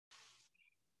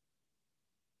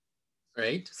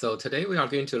Right. So today we are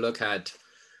going to look at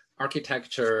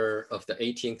architecture of the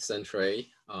 18th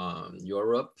century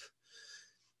Europe.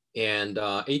 And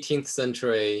 18th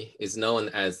century is known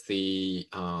as the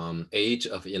age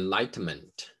of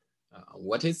Enlightenment.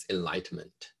 What is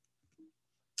Enlightenment?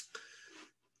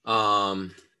 18th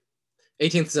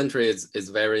century is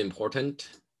very important,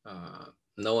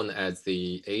 known as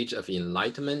the age of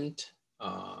Enlightenment.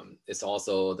 It's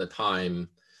also the time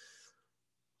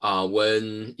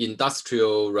when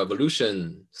industrial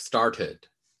revolution started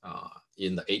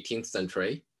in the 18th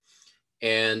century.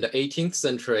 And the 18th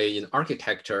century in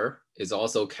architecture is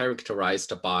also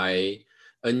characterized by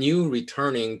a new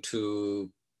returning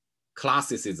to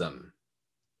classicism.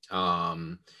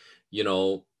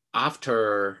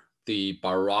 After the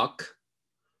Baroque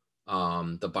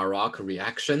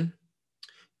reaction,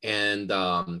 and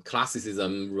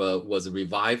classicism was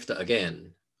revived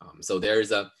again. So there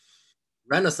is a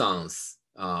Renaissance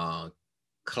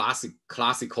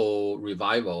classical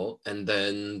revival, and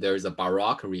then there's a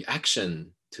Baroque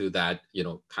reaction to that,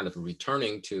 kind of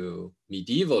returning to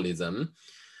medievalism,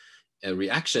 a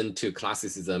reaction to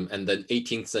classicism, and then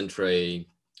 18th century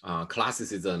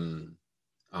classicism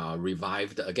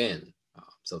revived again.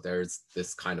 So there's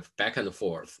this kind of back and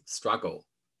forth struggle.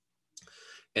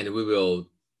 And we will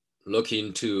look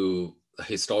into the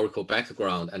historical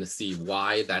background and see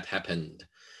why that happened.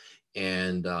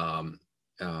 And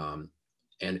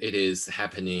it is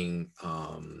happening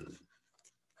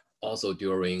also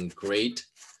during great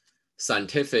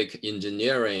scientific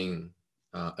engineering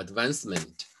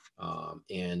advancement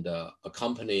and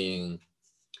accompanying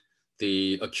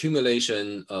the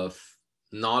accumulation of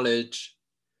knowledge,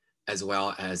 as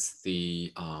well as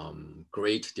the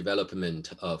great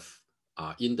development of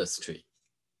industry.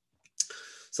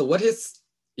 So what is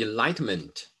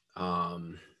Enlightenment?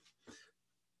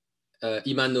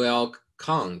 Immanuel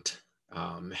Kant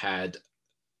had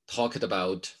talked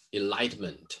about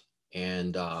Enlightenment,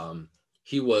 and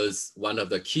he was one of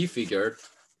the key figures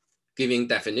giving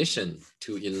definition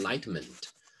to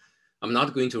Enlightenment. I'm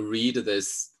not going to read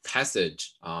this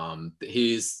passage.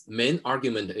 His main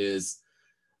argument is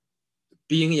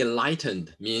being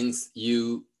enlightened means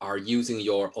you are using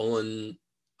your own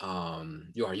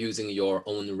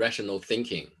rational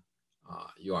thinking.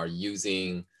 You are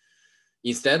using,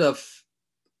 instead of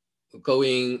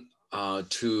going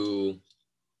to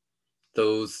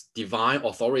those divine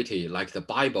authority like the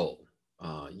Bible,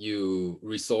 you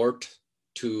resort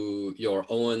to your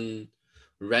own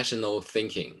rational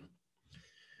thinking,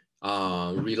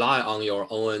 rely on your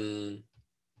own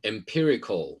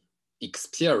empirical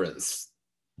experience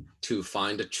to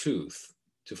find the truth,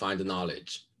 to find the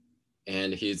knowledge.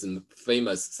 And his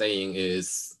famous saying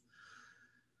is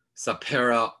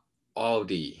sapere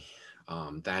audi,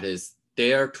 that is,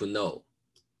 dare to know.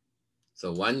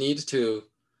 So one needs to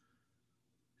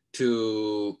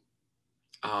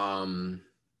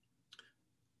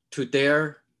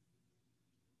dare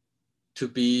to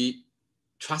be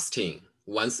trusting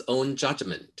one's own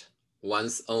judgment,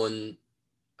 one's own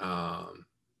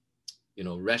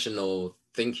rational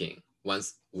thinking,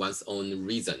 one's own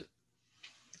reason.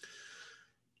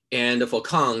 And for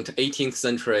Kant, 18th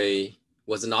century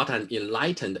was not an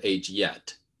enlightened age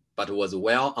yet, but was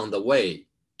well on the way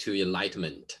to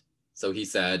enlightenment. So he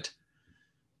said,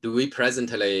 do we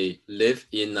presently live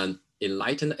in an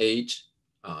enlightened age?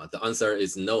 The answer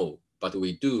is no, but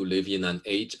we do live in an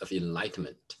age of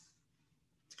enlightenment.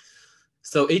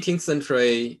 So 18th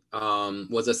century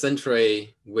was a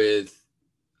century with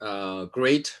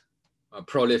great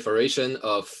proliferation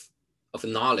of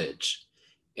knowledge.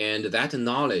 And that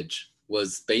knowledge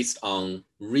was based on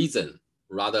reason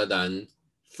rather than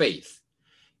faith.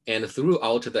 And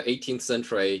throughout the 18th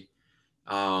century,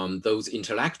 those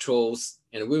intellectuals,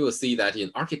 and we will see that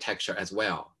in architecture as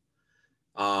well.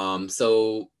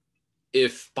 So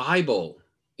if Bible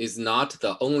is not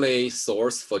the only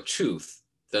source for truth,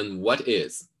 then what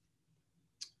is?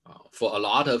 For a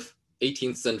lot of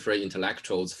 18th century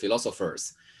intellectuals,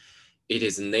 philosophers, it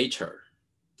is nature.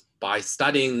 By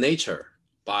studying nature,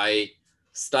 by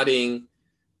studying,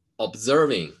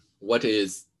 observing what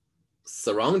is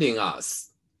surrounding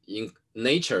us in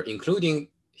nature, including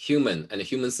human and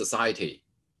human society,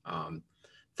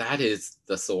 that is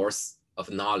the source of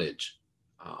knowledge.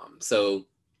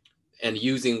 And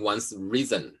using one's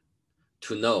reason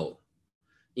to know,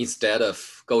 instead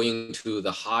of going to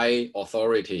the high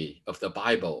authority of the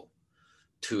Bible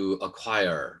to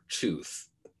acquire truth.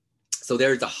 So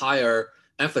there is a higher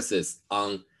emphasis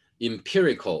on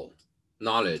empirical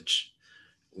knowledge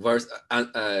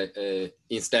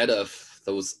instead of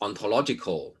those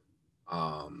ontological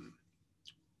kind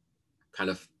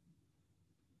of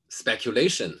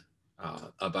speculation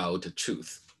about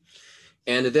truth.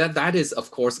 And that is,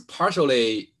 of course,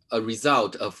 partially a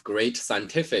result of great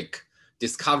scientific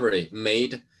discovery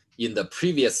made in the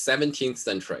previous 17th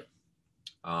century.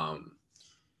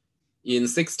 In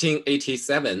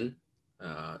 1687,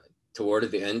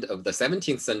 toward the end of the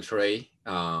 17th century,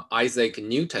 Isaac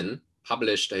Newton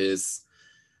published his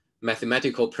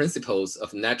mathematical principles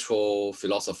of natural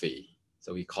philosophy.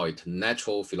 So we call it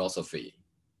natural philosophy.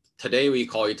 Today we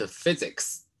call it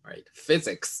physics, right?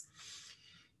 Physics.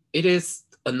 It is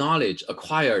a knowledge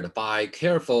acquired by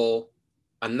careful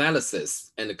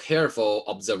analysis and careful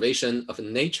observation of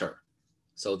nature.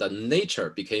 So the nature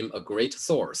became a great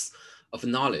source of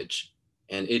knowledge.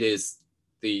 And it is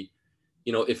the,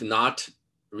 if not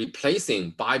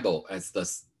replacing Bible as the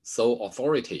sole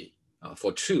authority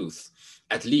for truth,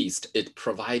 at least it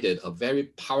provided a very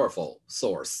powerful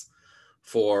source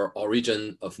for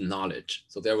origin of knowledge.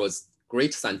 So there was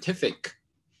great scientific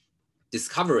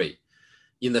discovery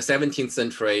in the 17th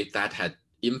century that had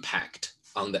impact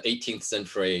on the 18th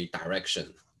century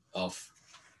direction of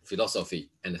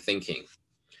philosophy and thinking.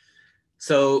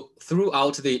 So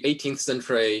throughout the 18th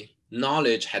century,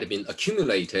 knowledge had been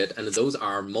accumulated, and those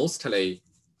are mostly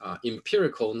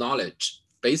empirical knowledge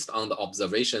based on the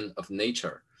observation of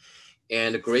nature.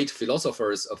 And great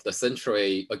philosophers of the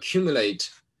century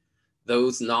accumulate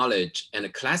those knowledge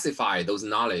and classify those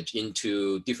knowledge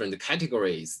into different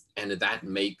categories, and that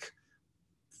make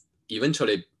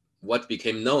eventually what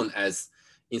became known as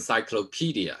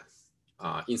encyclopedia.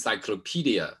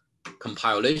 Encyclopedia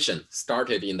compilation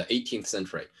started in the 18th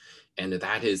century, and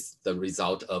that is the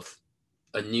result of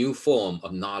a new form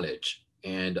of knowledge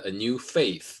and a new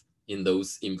faith in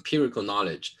those empirical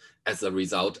knowledge as a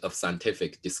result of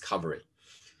scientific discovery.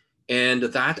 And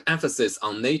that emphasis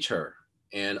on nature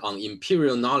and on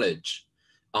imperial knowledge,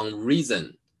 on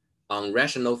reason, on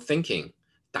rational thinking,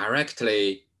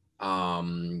 directly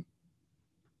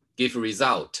give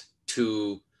result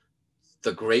to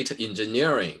the great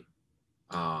engineering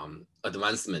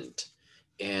advancement,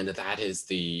 and that is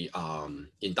the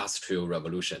Industrial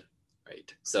Revolution,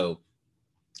 right? So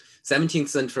 17th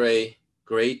century,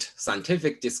 great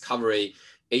scientific discovery,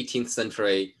 18th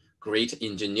century, great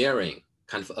engineering,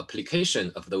 kind of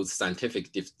application of those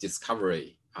scientific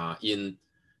discovery in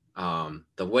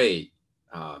the way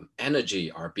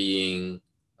energy are being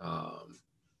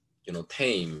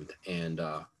tamed and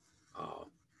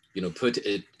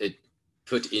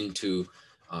put into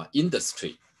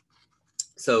industry.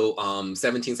 So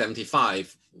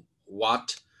 1775,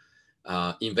 Watt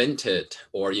invented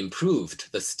or improved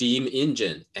the steam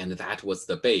engine, and that was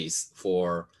the base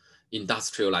for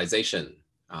industrialization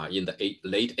in the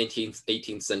late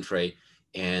 18th century,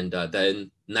 and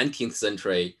then 19th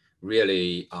century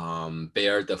really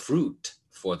bear the fruit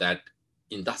for that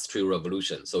industrial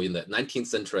revolution. So in the 19th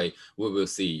century, we will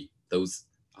see those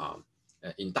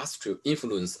industrial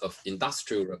influence of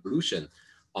industrial revolution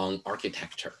on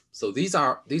architecture. So these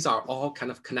are all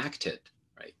kind of connected,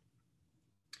 right?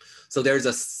 So there's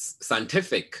a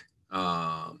scientific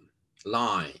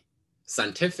line,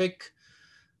 scientific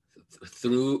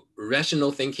through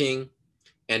rational thinking,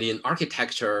 and in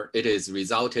architecture, it is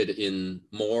resulted in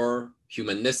more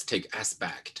humanistic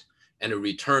aspect and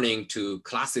returning to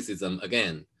classicism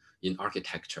again in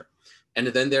architecture. And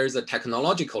then there's a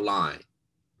technological line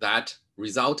that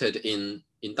resulted in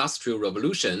industrial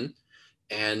revolution,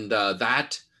 and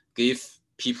that gave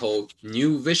people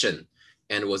new vision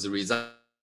and was resulted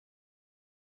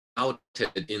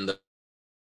in the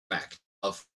fact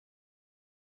of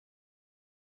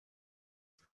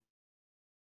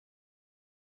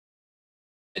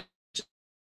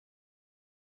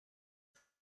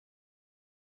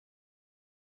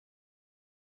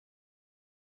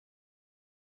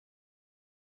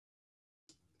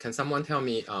Can someone tell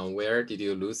me where did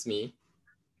you lose me?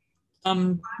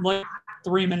 Like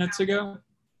 3 minutes ago.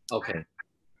 Okay.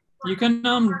 You can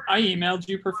I emailed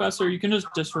you, Professor. You can just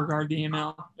disregard the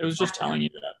email. It was just telling you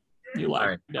that you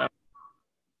lagged out.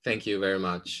 Thank you very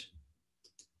much.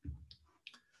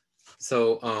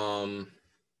 So all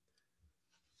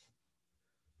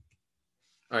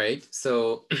right,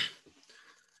 so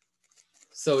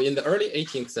in the early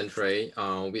 18th century,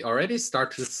 we already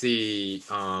start to see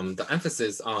the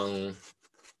emphasis on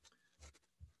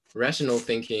rational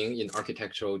thinking in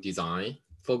architectural design.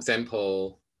 For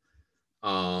example,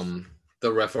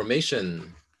 the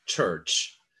Reformation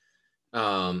Church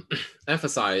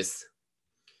emphasized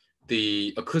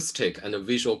the acoustic and the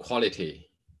visual quality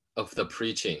of the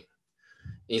preaching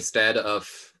instead of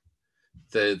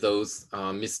those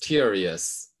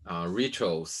mysterious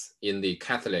rituals in the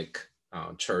Catholic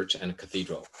church and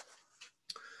cathedral.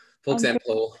 For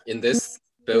example, in this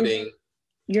building.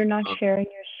 You're not sharing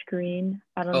your screen.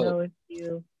 I don't know if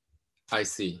you. I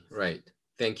see, right.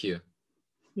 Thank you.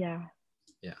 Yeah.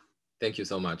 Yeah, thank you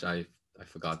so much. I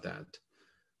forgot that.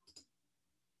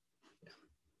 Yeah.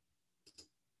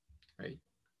 Right.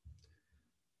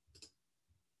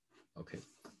 Okay.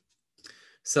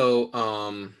 So,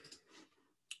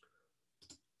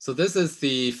 so this is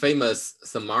the famous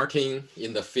St. Martin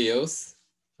in the Fields.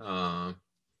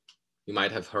 You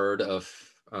might have heard of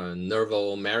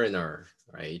Nerval Mariner,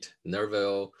 right?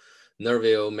 Nerval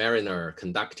Mariner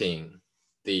conducting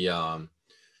the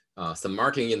St.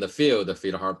 Martin in the Field, the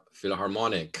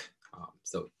Philharmonic.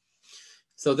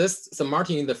 So this St.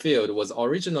 Martin in the Field was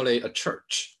originally a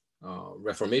church,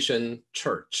 Reformation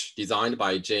church designed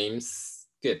by James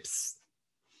Gibbs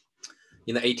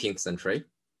in the 18th century.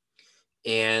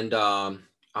 And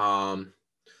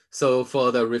so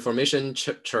for the Reformation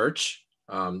church,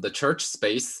 the church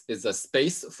space is a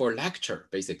space for lecture,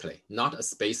 basically, not a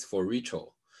space for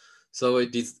ritual. So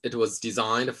it was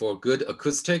designed for good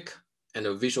acoustic and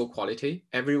a visual quality.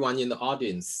 Everyone in the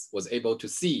audience was able to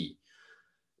see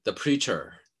the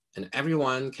preacher, and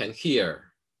everyone can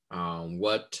hear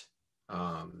what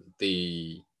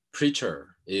the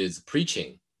preacher is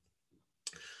preaching.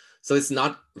 So it's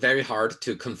not very hard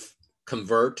to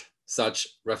convert such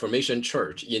Reformation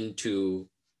church into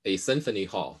a symphony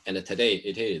hall, and today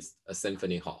it is a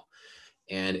symphony hall,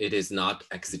 and it is not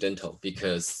accidental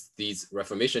because these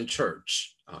Reformation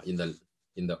church in the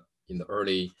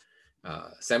early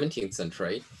 17th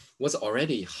century was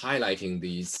already highlighting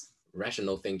these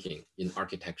rational thinking in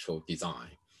architectural design.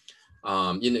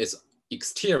 In its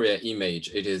exterior image,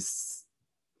 it is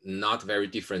not very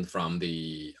different from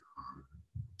the,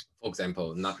 for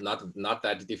example, not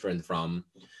that different from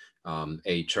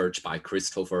a church by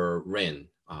Christopher Wren.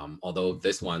 Although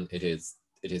this one, it is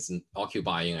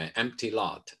occupying an empty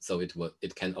lot, so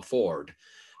it can afford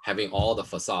having all the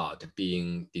facade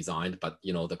being designed, but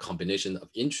the combination of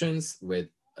entrance with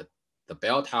the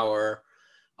bell tower,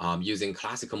 using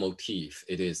classical motif,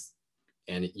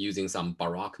 and using some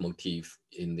Baroque motif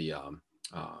in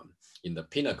the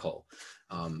pinnacle.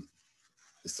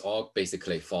 It's all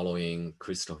basically following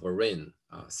Christopher Wren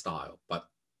style, but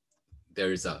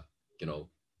there is a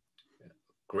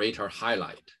greater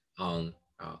highlight on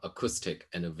acoustic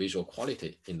and visual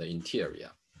quality in the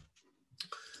interior.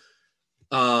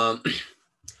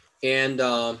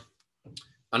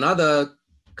 Another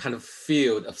kind of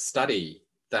field of study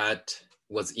that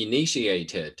was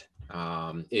initiated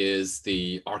is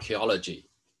the archaeology.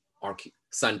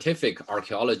 Scientific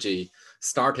archaeology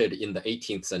started in the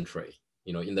 18th century.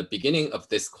 In the beginning of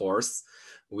this course,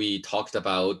 we talked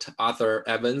about Arthur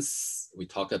Evans, we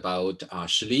talked about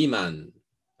Schliemann,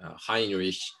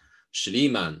 Heinrich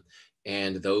Schliemann,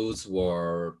 and those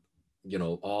were,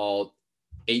 all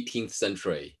 18th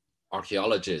century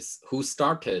archaeologists who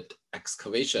started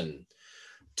excavation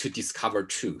to discover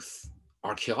truth.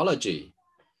 Archaeology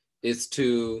is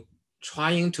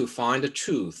trying to find the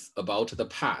truth about the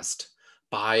past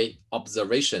by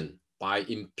observation, by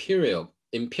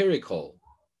empirical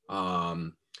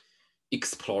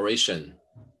exploration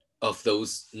of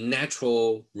those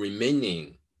natural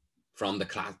remaining from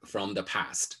the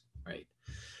past, right?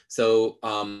 So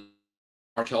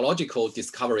archaeological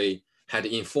discovery had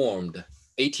informed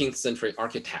 18th century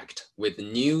architect with a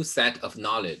new set of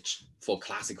knowledge for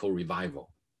classical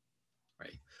revival,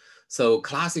 right? So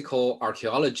classical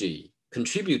archaeology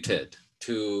contributed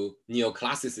to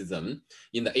Neoclassicism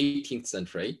in the 18th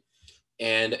century,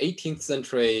 and 18th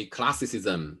century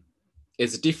classicism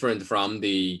is different from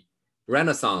the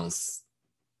Renaissance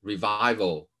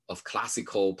revival of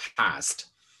classical past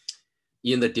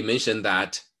in the dimension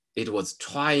that it was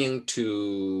trying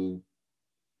to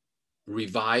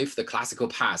revive the classical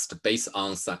past based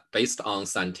on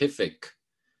scientific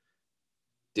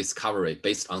discovery,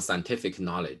 based on scientific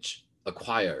knowledge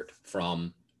acquired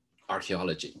from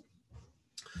archaeology.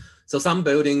 So some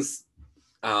buildings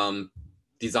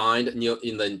designed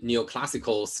in the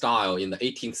neoclassical style in the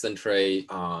 18th century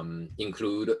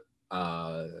include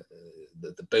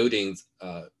the buildings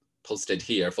posted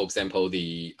here. For example,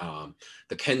 the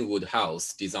Kenwood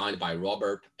House designed by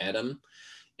Robert Adam.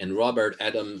 And Robert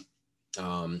Adam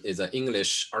is an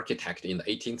English architect in the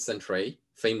 18th century,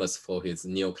 famous for his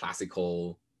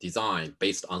neoclassical design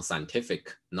based on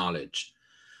scientific knowledge.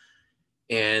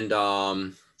 And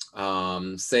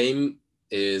same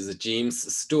is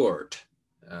James Stewart,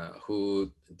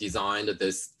 who designed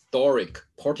this Doric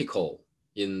portico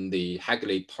in the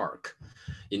Hagley Park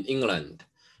in England.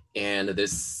 And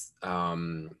this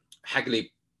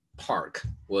Hagley Park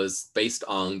was based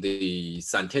on the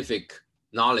scientific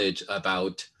knowledge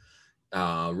about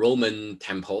Roman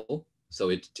temple. So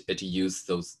it used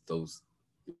those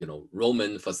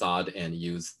Roman facade and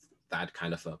used that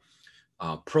kind of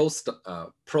a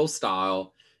pro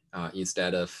style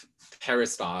instead of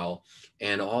peristyle,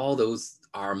 and all those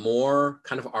are more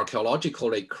kind of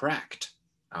archaeologically correct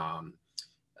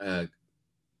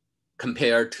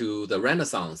compared to the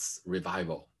Renaissance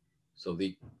revival. So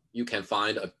you can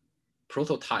find a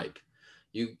prototype,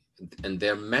 and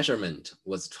their measurement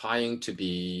was trying to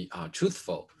be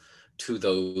truthful to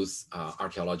those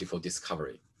archaeological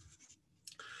discovery.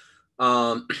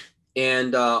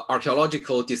 And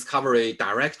archaeological discovery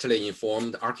directly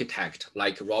informed architect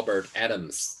like Robert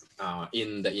Adams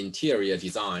in the interior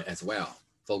design as well.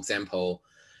 For example,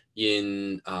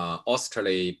 in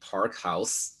Austerley Park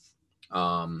House,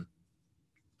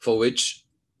 for which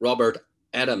Robert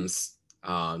Adams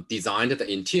designed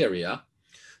the interior,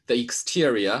 the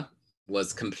exterior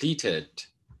was completed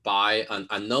by an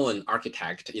unknown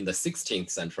architect in the 16th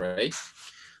century.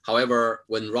 However,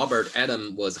 when Robert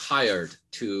Adams was hired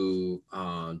to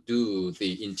do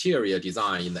the interior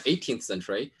design in the 18th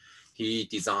century, he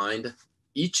designed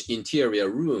each interior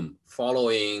room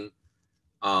following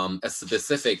a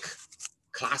specific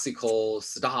classical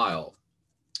style.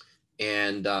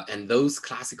 And those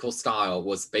classical style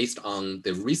was based on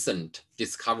the recent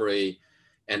discovery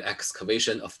and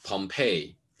excavation of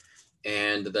Pompeii.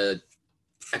 And the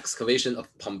excavation of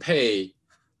Pompeii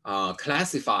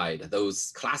classified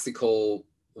those classical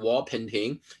wall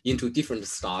painting into different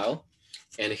style.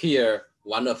 And here,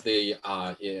 one of the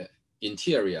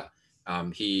interior,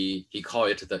 he called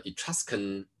it the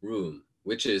Etruscan room,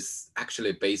 which is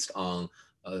actually based on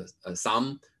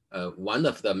one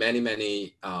of the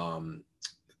many kind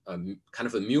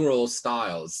of mural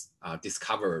styles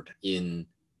discovered in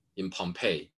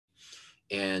Pompeii.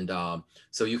 And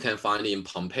so you can find in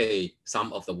Pompeii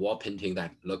some of the wall painting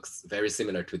that looks very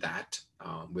similar to that,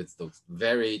 with those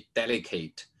very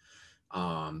delicate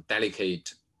kind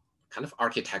of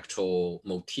architectural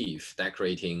motif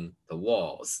decorating the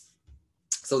walls.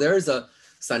 So there is a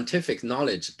scientific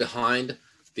knowledge behind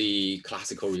the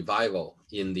classical revival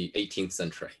in the 18th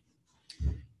century.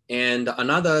 And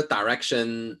another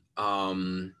direction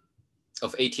of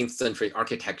 18th century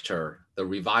architecture, the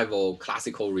revival,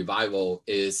 classical revival,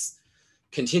 is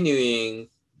continuing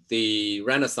the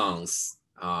Renaissance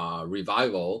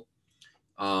revival,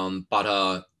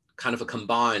 but kind of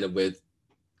combined with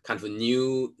kind of a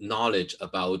new knowledge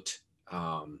about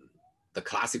the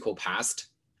classical past.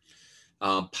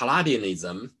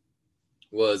 Palladianism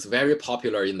was very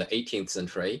popular in the 18th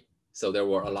century. So there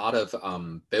were a lot of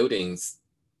buildings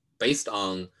based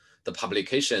on the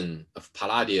publication of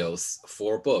Palladio's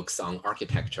 4 books on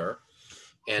architecture,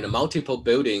 and multiple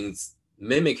buildings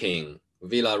mimicking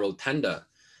Villa Rotunda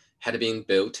had been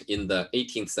built in the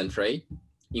 18th century,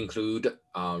 include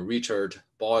Richard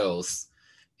Boyle's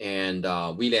and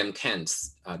William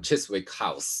Kent's Chiswick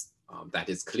House, that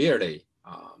is clearly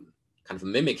kind of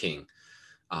mimicking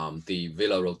the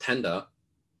Villa Rotunda.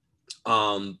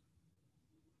 But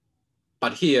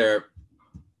here,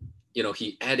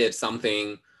 he added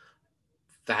something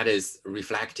that is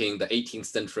reflecting the 18th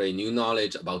century new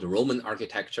knowledge about Roman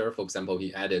architecture. For example,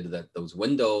 he added those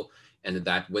window, and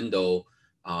that window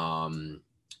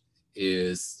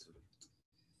is,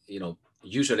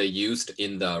 usually used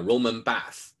in the Roman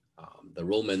bath, the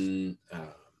Roman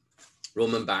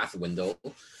bath window,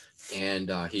 and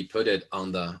he put it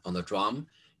on the drum,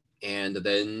 and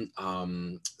then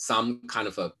some kind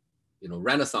of a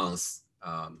Renaissance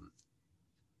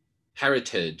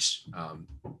heritage,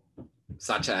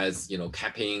 such as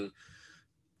capping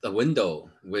the window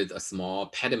with a small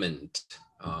pediment,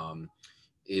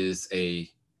 is a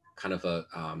kind of a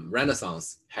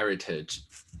Renaissance heritage.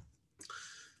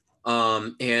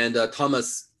 And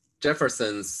Thomas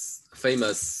Jefferson's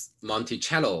famous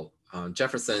Monticello.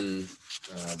 Jefferson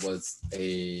was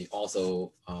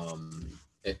also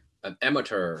an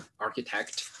amateur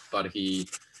architect, but he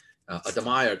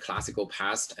admired classical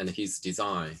past, and his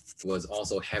design was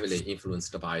also heavily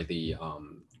influenced by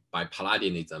by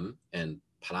Palladianism and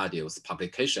Palladio's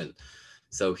publication.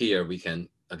 So here we can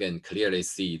again clearly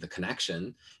see the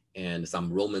connection, and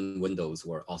some Roman windows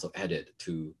were also added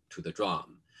to the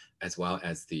drum, as well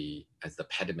as the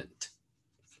pediment.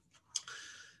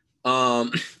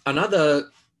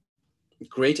 Another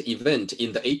great event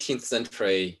in the 18th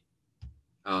century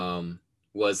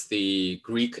was the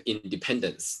Greek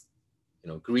independence.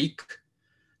 Greek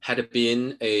had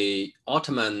been an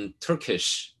Ottoman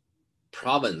Turkish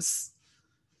province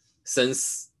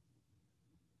since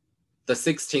the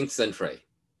 16th century.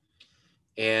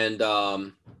 And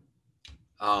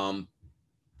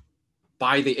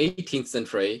by the 18th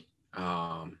century,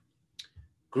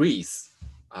 Greece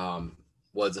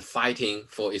was fighting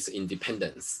for its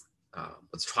independence,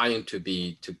 was trying to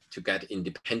get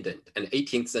independent. And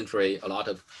 18th century, a lot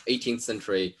of 18th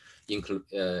century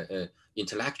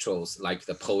intellectuals like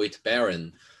the poet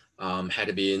Baron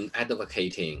had been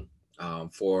advocating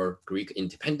for Greek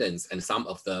independence, and some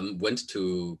of them went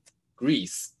to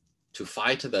Greece to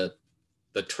fight the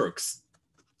Turks,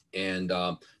 and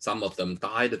some of them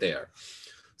died there.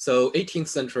 So 18th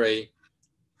century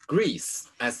Greece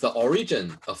as the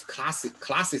origin of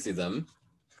classicism,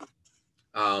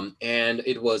 and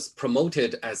it was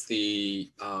promoted as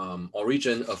the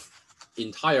origin of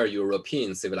entire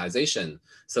European civilization.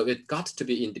 So it got to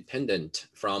be independent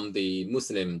from the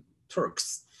Muslim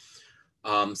Turks.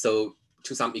 So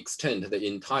to some extent, the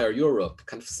entire Europe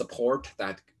kind of support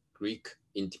that Greek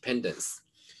independence.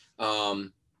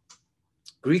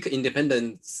 Greek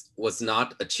independence was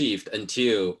not achieved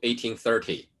until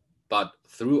 1830, but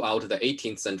throughout the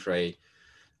 18th century,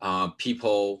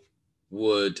 people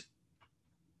would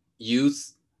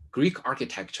use Greek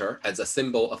architecture as a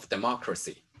symbol of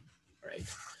democracy, right?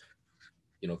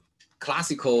 You know,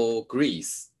 classical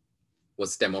Greece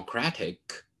was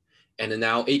democratic, and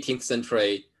now 18th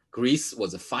century Greece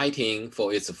was fighting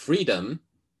for its freedom,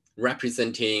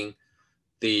 representing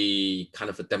the kind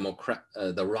of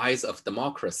the rise of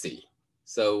democracy.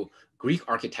 So Greek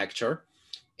architecture,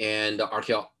 and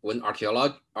when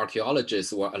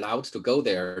archaeologists were allowed to go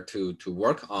there to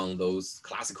work on those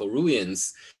classical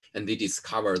ruins, and they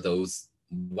discover those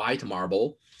white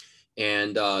marble,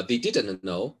 and they didn't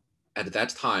know at that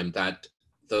time that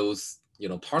those, you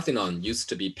know, Parthenon used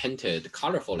to be painted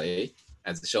colorfully,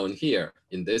 as shown here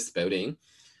in this building.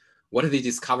 What they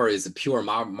discover is pure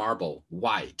marble,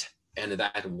 white. And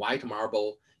that white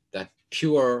marble, that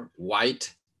pure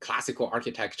white classical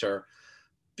architecture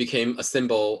became a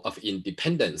symbol of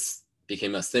independence,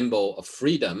 became a symbol of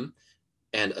freedom,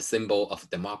 and a symbol of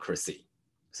democracy.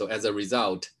 So as a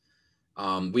result,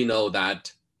 we know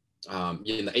that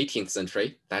in the 18th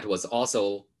century, that was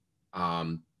also,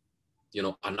 you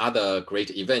know, another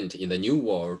great event in the New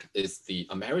World is the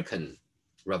American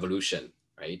Revolution,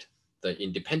 right? The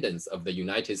independence of the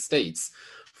United States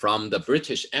from the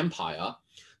British Empire.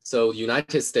 So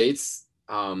United States,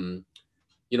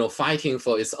 you know, fighting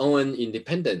for its own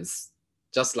independence,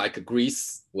 just like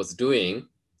Greece was doing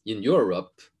in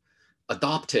Europe,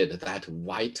 adopted that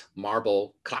white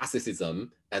marble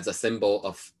classicism as a symbol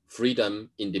of freedom,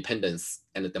 independence,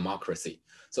 and democracy.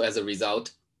 So as a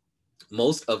result,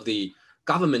 most of the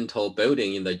governmental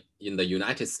building in the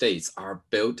United States are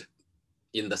built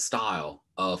in the style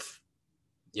of,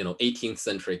 you know, 18th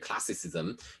century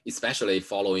classicism, especially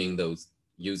following those,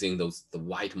 using the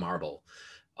white marble.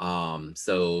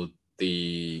 So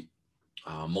the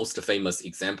most famous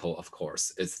example, of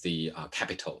course, is the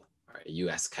Capitol. Right?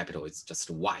 US Capitol is just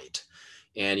white.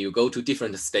 And you go to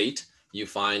different state, you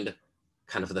find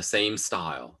kind of the same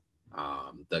style.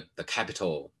 The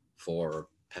Capitol for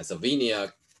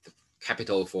Pennsylvania, the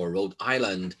Capitol for Rhode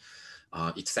Island,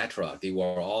 etc. They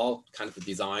were all kind of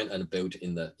designed and built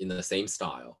in the same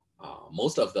style.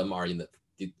 Most of them are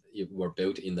were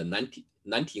built in the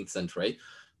 19th century,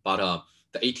 but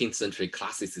the 18th century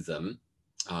classicism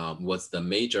was the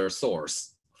major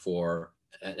source for,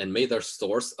 and major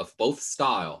source of both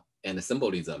style and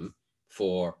symbolism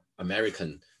for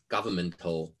American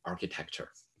governmental architecture.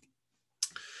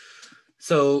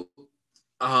 So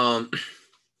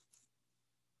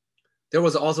there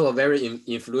was also a very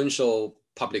influential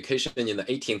publication in the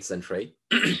 18th century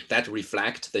that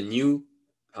reflect the new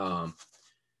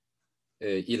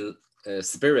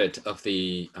spirit of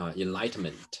the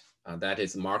Enlightenment. That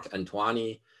is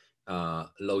Marc-Antoine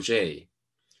Laugier.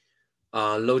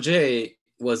 Laugier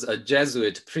was a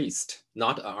Jesuit priest,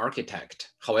 not an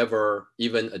architect. However,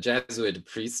 even a Jesuit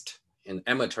priest, an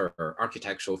amateur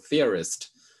architectural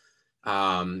theorist,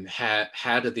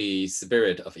 had the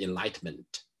spirit of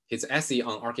Enlightenment. His essay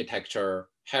on architecture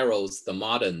heralds the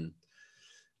modern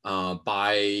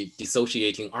by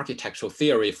dissociating architectural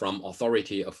theory from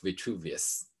authority of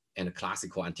Vitruvius and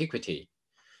classical antiquity,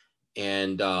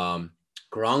 and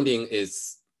grounding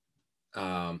its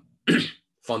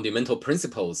fundamental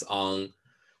principles on,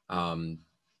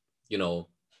 you know,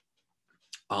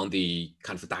 on the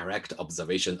kind of direct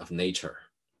observation of nature.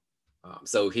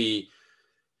 So he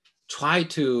tried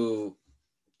to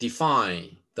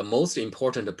define the most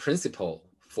important principle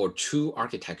for true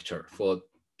architecture, for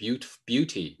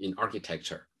beauty in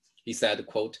architecture. He said,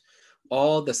 quote,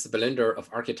 "All the splendor of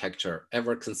architecture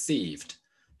ever conceived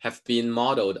have been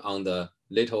modeled on the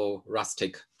little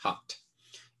rustic hut.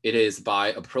 it is by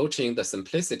approaching the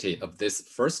simplicity of this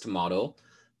first model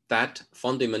that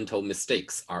fundamental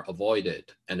mistakes are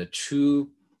avoided and a true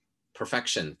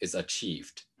perfection is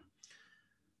achieved.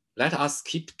 Let us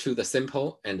keep to the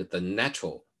simple and the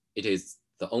natural. It is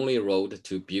the only road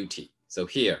to beauty. So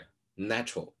here,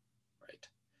 natural, right?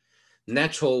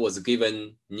 Natural was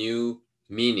given new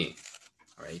meaning,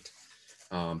 right?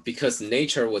 Because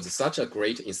nature was such a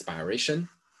great inspiration.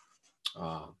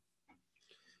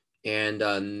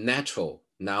 Natural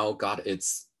now got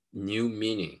its new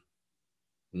meaning.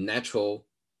 Natural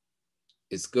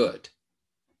is good.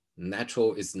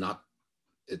 Natural is not,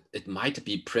 it might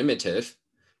be primitive,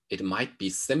 it might be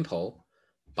simple,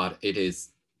 but it is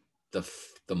the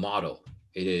model.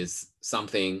 It is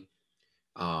something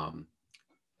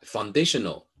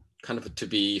foundational, kind of to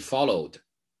be followed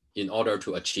in order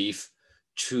to achieve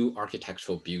true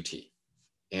architectural beauty.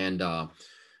 And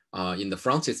in the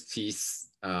frontispiece,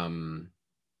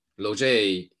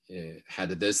 Loge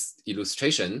had this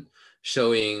illustration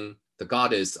showing the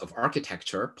goddess of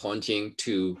architecture pointing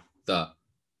to the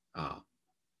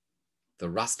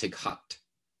rustic hut.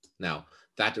 Now,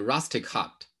 that rustic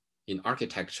hut in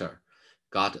architecture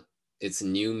got its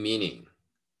new meaning.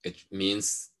 It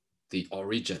means the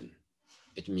origin.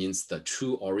 It means the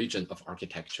true origin of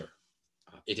architecture.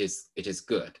 It is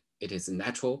good. It is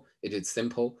natural. It is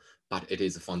simple, but it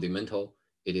is fundamental.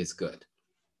 It is good.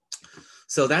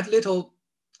 So that little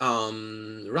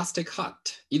rustic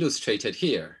hut illustrated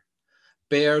here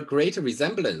bear great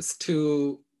resemblance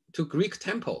to Greek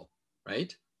temple,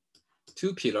 right?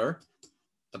 2 pillar,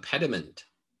 a pediment.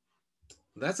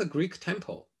 That's a Greek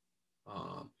temple.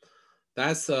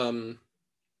 That's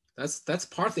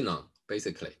Parthenon,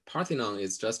 basically. Parthenon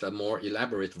is just a more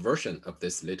elaborate version of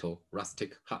this little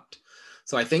rustic hut.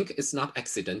 So I think it's not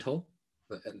accidental.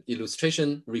 The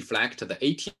illustration reflects the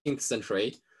 18th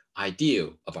century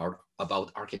ideal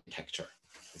about architecture.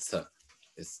 It's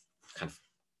kind of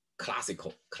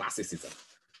classicism.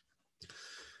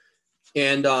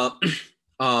 And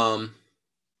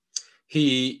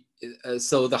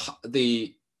so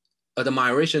the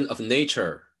admiration of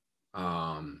nature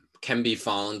can be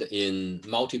found in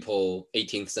multiple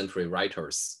 18th century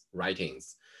writers'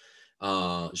 writings.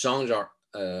 Jean-Jacques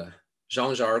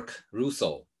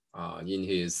Rousseau, in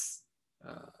his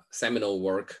seminal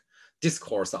work,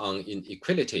 Discourse on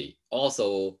Inequality,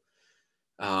 also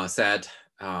said,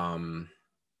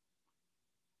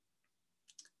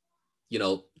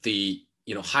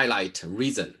 highlight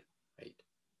reason, right?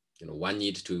 One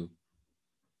needs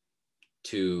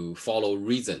to follow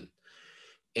reason.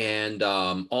 And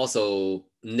also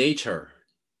nature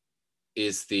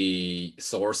is the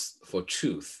source for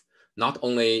truth, not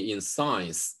only in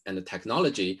science and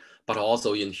technology, but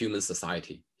also in human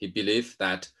society. He believed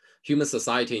that human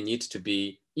society needs to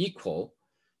be equal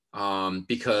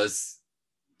because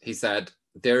he said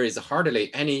there is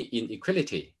hardly any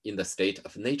inequality in the state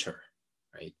of nature,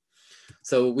 right?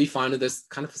 So we find this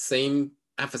kind of same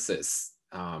emphasis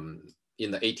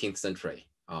in the 18th century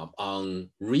on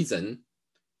reason,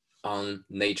 on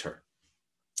nature.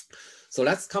 So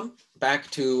let's come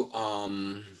back to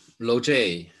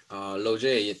Loge.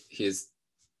 Loge, his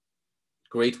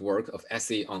great work of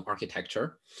essay on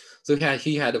architecture. So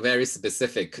he had a very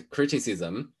specific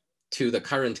criticism to the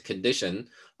current condition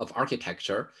of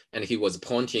architecture, and he was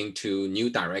pointing to new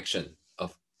direction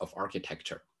of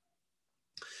architecture.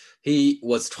 He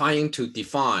was trying to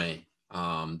define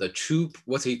the true,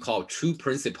 what he called true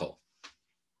principle.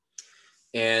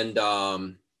 And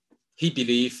he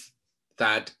believed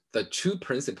that the true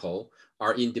principle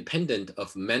are independent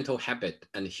of mental habit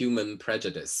and human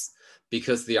prejudice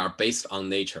because they are based on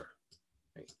nature.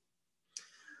 Right?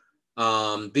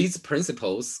 These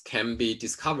principles can be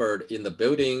discovered in the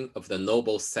building of the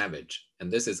noble savage.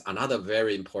 And this is another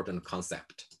very important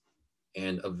concept,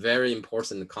 and a very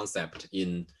important concept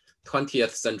in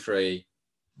 20th century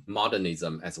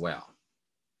modernism as well.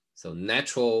 So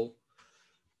natural,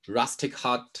 rustic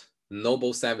hut,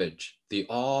 noble savage, they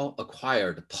all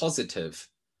acquired positive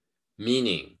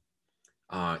meaning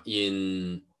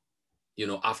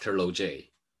after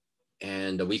Loge.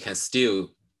 And we can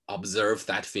still observe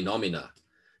that phenomena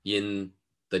in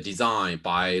the design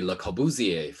by Le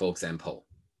Corbusier, for example,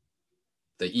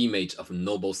 the image of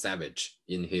noble savage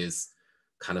in his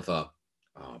kind of a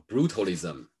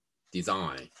brutalism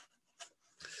design.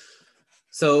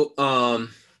 So,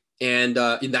 in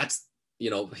that,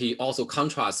 he also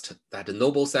contrasts that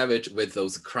noble savage with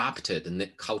those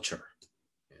corrupted culture.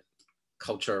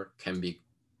 Culture can be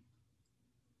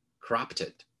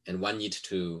corrupted, and one needs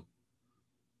to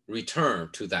return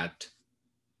to that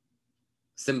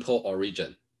simple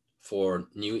origin for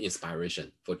new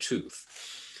inspiration, for truth.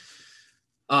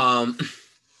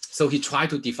 So he tried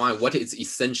to define what is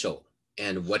essential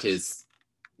and what is,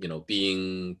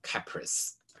 being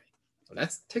caprice. So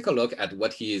let's take a look at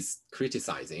what he is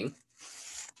criticizing.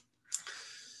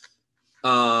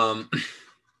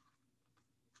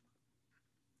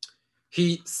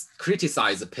 He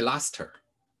criticized pilaster,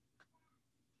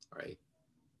 right?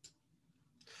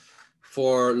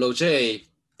 For Lojay,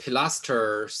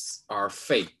 pilasters are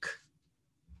fake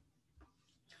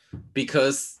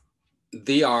because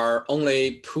they are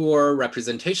only poor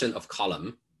representation of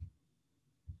column.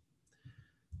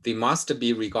 They must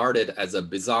be regarded as a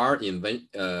bizarre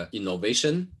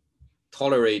innovation,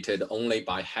 tolerated only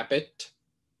by habit,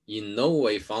 in no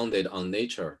way founded on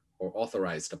nature or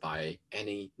authorized by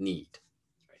any need.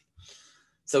 Right?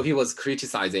 So he was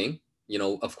criticizing,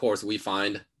 of course, we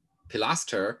find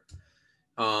pilaster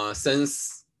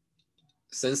since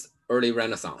early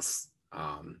Renaissance,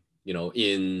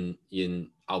 in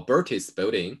Alberti's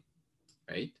building,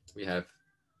 right? We have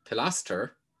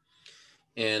pilaster,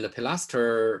 and the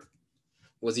pilaster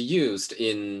was used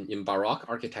in Baroque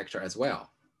architecture as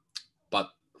well.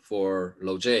 But for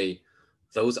Lojay,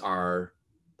 those are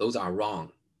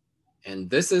wrong. And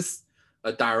this is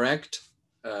a direct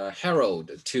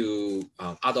herald to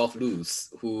Adolf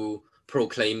Loos, who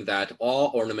proclaimed that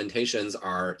all ornamentations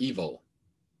are evil,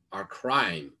 are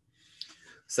crime.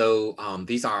 So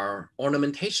these are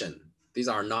ornamentation. These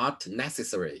are not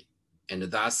necessary, and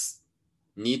thus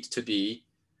need to be,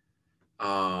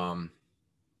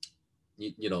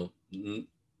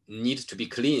 need to be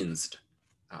cleansed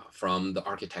from the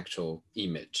architectural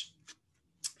image.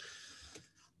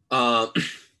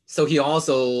 So he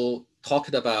also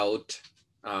talked about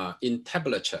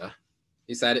entablature.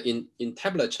 He said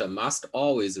entablature must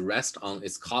always rest on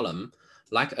its column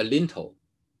like a lintel,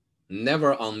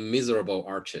 never on miserable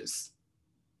arches.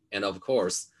 And of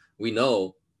course, we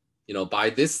know, by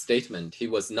this statement, he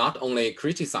was not only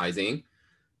criticizing,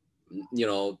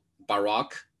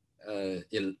 Baroque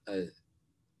in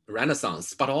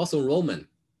Renaissance, but also Roman.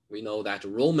 We know that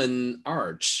Roman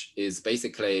arch is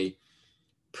basically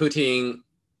putting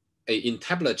an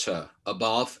entablature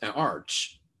above an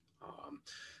arch.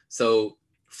 So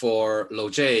for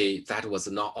Lojay, that was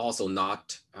also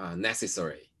not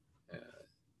necessary,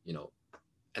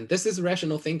 and this is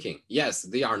rational thinking. Yes,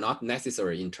 they are not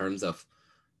necessary in terms of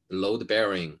load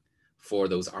bearing for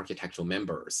those architectural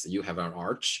members. You have an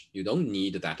arch, you don't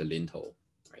need that lintel,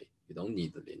 right? You don't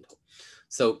need the lintel.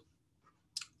 So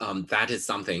that is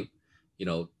something,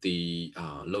 the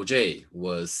Lojay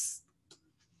was,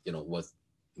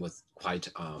 was quite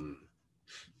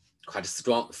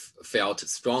strong, felt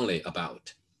strongly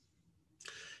about.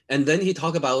 And then he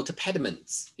talked about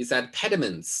pediments. He said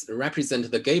pediments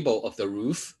represent the gable of the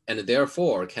roof and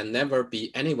therefore can never be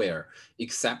anywhere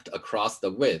except across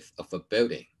the width of a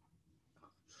building.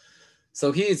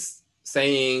 So he's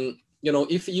saying,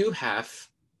 if you have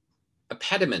a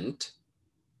pediment,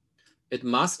 it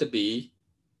must be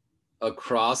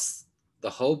across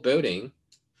the whole building,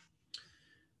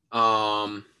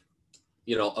 above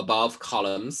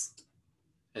columns,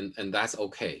 and that's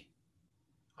okay.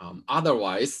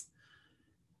 Otherwise,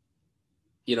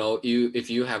 if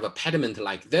you have a pediment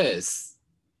like this,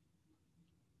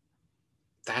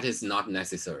 that is not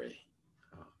necessary.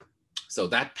 So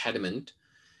that pediment,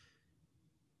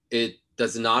 it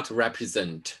does not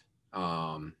represent,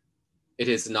 it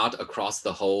is not across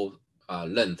the whole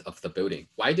length of the building.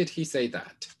 Why did he say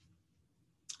that?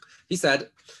 He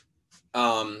said,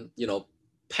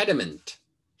 pediment,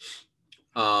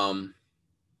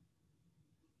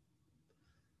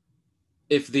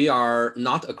 if they are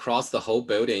not across the whole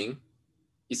building,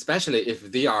 especially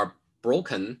if they are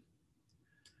broken,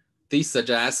 they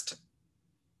suggest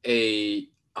a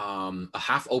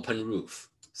half-open roof.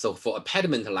 So for a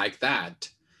pediment like that,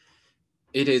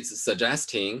 it is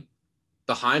suggesting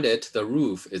behind it, the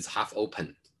roof is half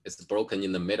open. It's broken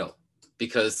in the middle.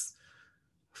 Because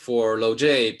for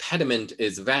Lojay, pediment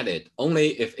is valid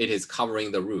only if it is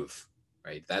covering the roof,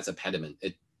 right? That's a pediment.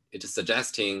 It is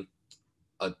suggesting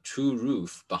a true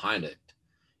roof behind it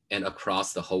and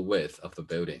across the whole width of the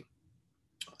building.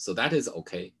 So that is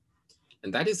okay.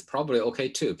 And that is probably okay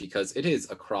too, because it is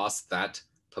across that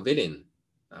pavilion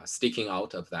sticking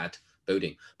out of that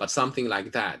building. But something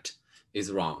like that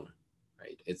is wrong,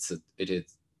 right?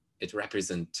 It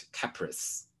represents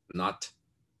caprice, not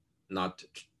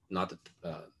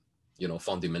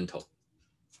fundamental.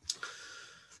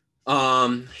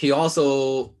 He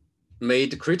also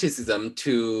made criticism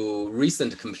to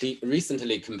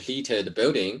recently completed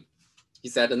building. He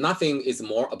said nothing is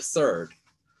more absurd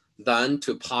than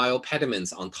to pile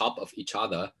pediments on top of each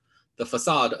other. The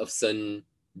facade of St.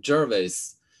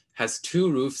 Gervais has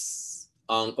two roofs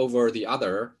over the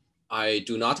other. I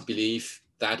do not believe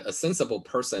that a sensible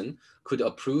person could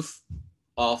approve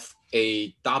of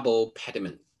a double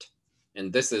pediment.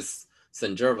 And this is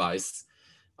St. Gervais.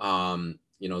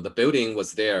 The building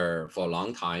was there for a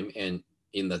long time, and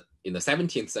in the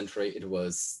 17th century, it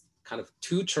was kind of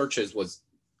two churches was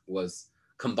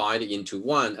combined into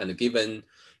one and given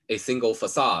a single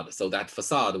facade. So that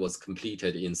facade was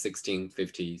completed in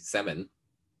 1657.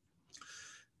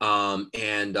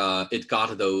 It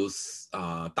got those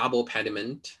double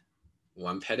pediment,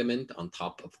 one pediment on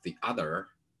top of the other.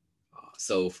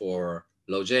 So for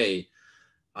Logé,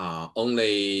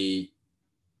 only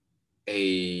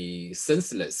a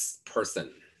senseless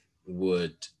person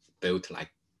would build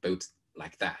like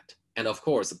that. And of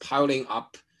course, piling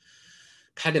up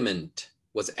pediment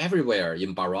was everywhere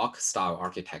in Baroque style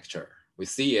architecture. We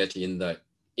see it in the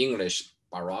English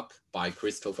Baroque by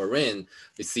Christopher Wren.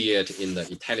 We see it in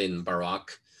the Italian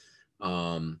Baroque,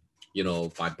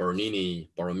 by Bernini,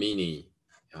 Borromini,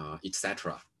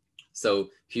 etc. So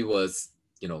he was,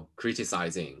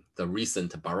 criticizing the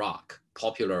recent Baroque,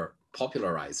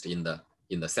 popularized in the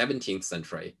 17th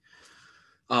century.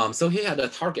 So he had a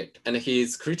target, and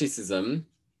his criticism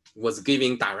was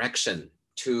giving direction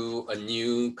to a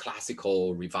new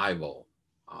classical revival.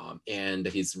 And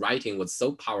his writing was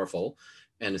so powerful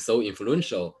and so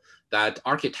influential that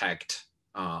architects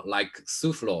like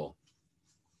Soufflot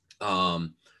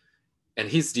and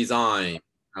his design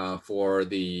for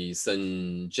the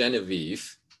Saint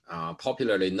Genevieve,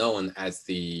 popularly known as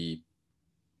the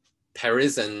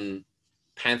Parisian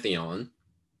Pantheon,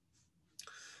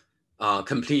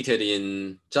 completed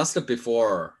in just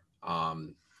before,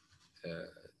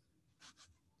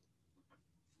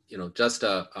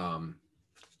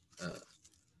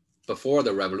 before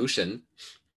the revolution,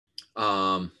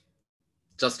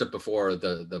 just before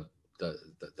the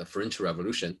French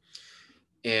Revolution,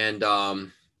 and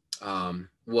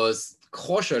was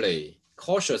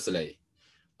cautiously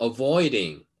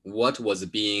avoiding what was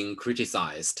being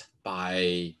criticized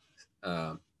by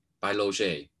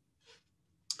Logé.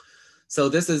 So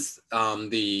this is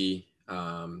the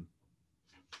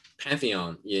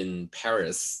Pantheon in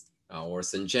Paris, or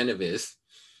Saint Genevieve.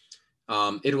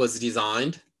 It was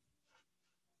designed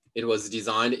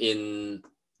in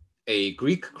a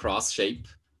Greek cross shape,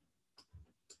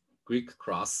 but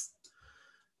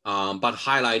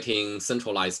highlighting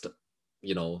centralized,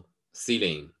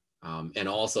 ceiling, and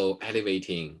also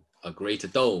elevating a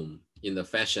great dome in the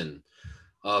fashion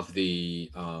of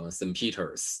the St.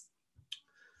 Peter's.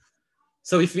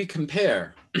 So if we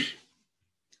compare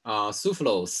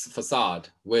Soufflot's facade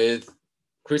with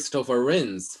Christopher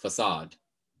Wren's facade,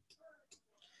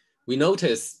 we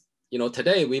notice,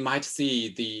 today we might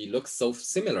see the look so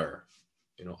similar,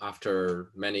 after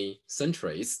many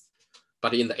centuries,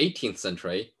 but in the 18th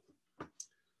century,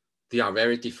 they are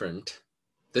very different.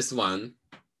 This one,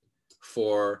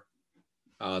 for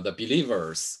the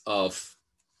believers of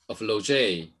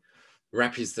Logé,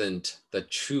 represent the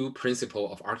true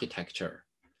principle of architecture,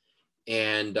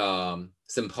 and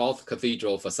St. Paul's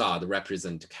Cathedral facade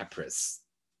represent caprice.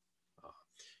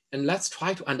 And let's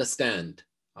try to understand,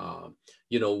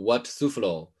 what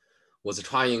Soufflot was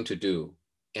trying to do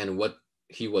and what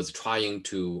he was trying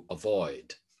to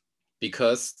avoid,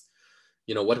 because,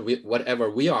 whatever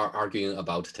we are arguing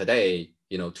about today,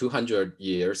 200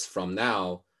 years from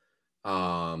now,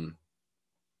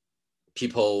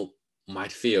 people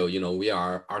might feel, we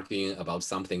are arguing about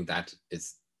something that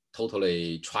is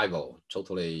totally trivial,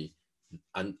 totally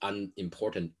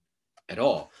unimportant at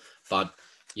all. But,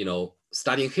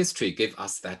 studying history gives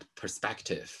us that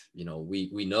perspective.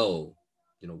 We know,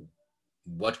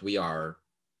 what we are,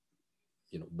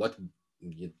 what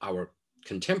our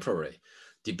contemporary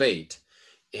debate,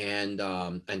 and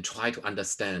try to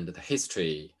understand the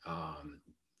history,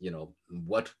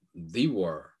 what they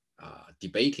were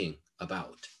debating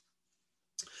about.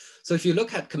 So if you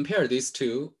compare these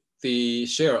two, they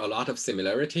share a lot of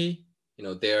similarity.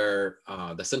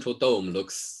 The central dome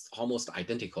looks almost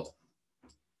identical.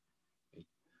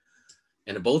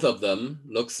 And both of them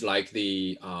looks like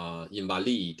the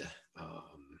Invalides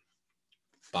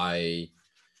by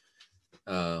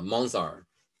Mansart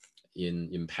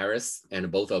in Paris,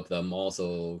 and both of them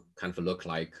also kind of look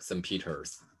like St.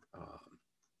 Peter's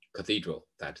Cathedral,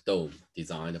 that dome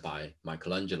designed by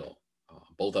Michelangelo.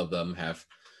 Both of them have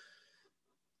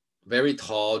very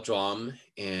tall drum,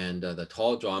 and the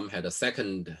tall drum had a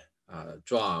second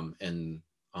drum, and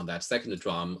on that second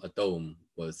drum, a dome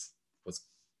was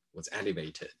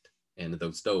elevated, and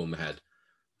those dome had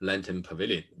lantern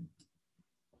pavilion.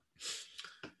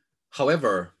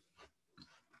 However,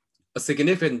 a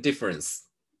significant difference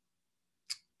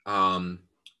in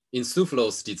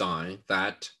Soufflot's design,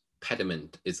 that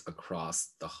pediment is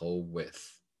across the whole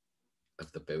width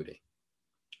of the building,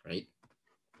 right?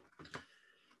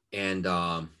 And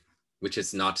which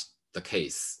is not the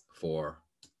case for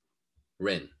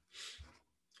Ren.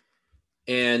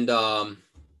 And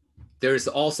there is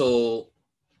also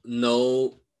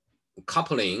no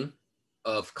coupling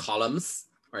of columns,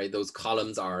 right? Those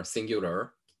columns are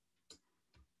singular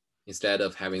instead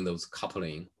of having those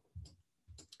coupling.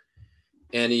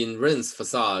 And in Ren's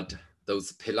facade,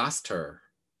 those pilasters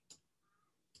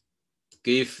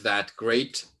give that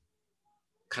great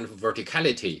kind of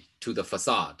verticality to the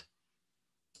facade.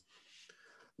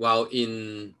 While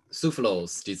in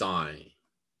Soufflot's design,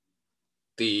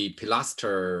 the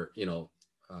pilaster,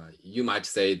 you might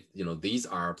say, these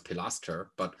are pilaster,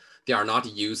 but they are not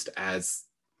used as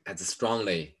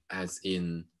strongly as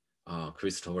in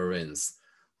Christopher Wren's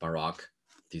Baroque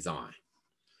design.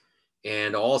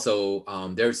 And also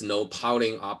there's no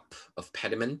piling up of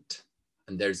pediment,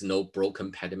 and there's no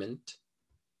broken pediment.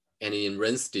 And in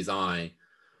Wren's design,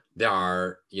 there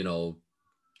are, in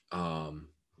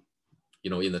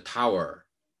the tower,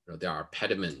 there are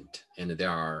pediment, and there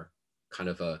are kind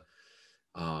of a,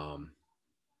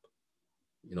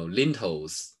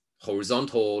 lintels,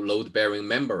 horizontal load-bearing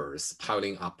members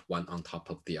piling up one on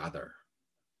top of the other.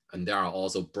 And there are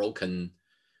also broken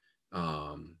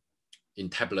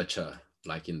entablature,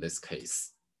 like in this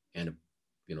case. And,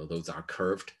 those are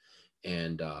curved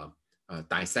and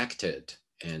dissected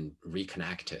and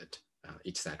reconnected,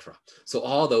 etc. So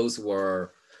all those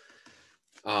were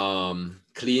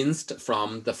cleansed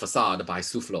from the facade by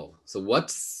Soufflot. So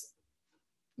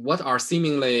what are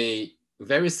seemingly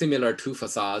very similar to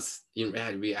facades, in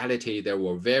reality, there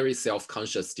were very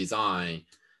self-conscious design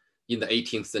in the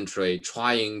 18th century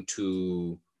trying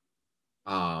to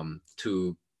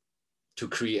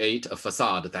create a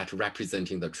facade that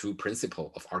representing the true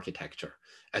principle of architecture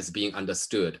as being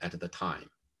understood at the time.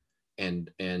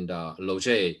 And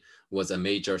Lauget was a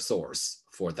major source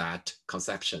for that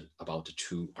conception about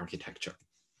true architecture.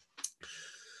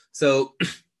 So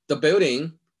the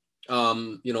building,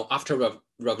 after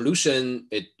revolution,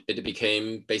 it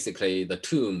became basically the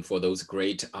tomb for those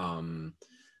great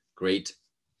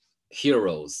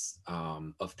heroes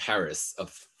of Paris,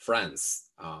 of France.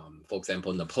 For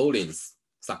example, Napoleon's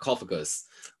sarcophagus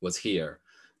was here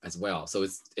as well. So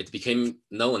it became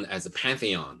known as a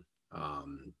pantheon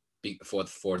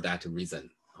for that reason.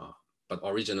 But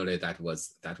originally that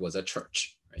was a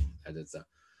church, right? That is a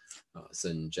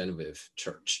St. Genevieve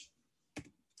church.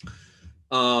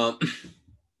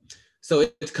 So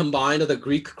it combined the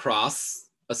Greek cross,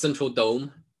 a central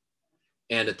dome,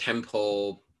 and a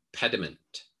temple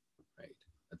pediment, right?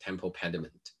 A temple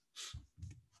pediment.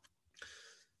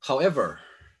 However,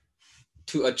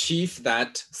 to achieve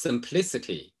that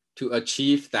simplicity, to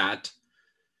achieve that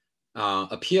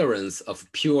appearance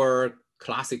of pure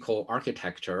classical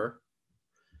architecture,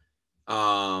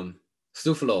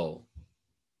 Soufflot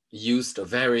used a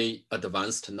very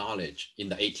advanced knowledge in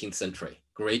the 18th century,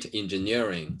 great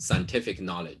engineering, scientific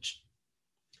knowledge.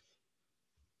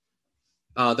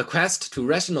 The quest to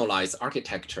rationalize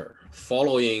architecture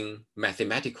following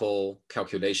mathematical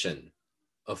calculation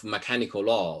of mechanical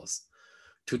laws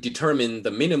to determine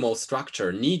the minimal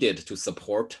structure needed to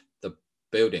support the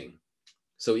building.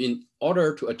 So in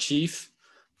order to achieve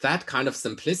that kind of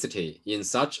simplicity in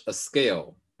such a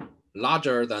scale,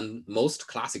 larger than most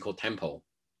classical temple,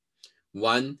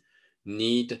 one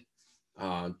need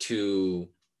to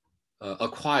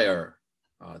acquire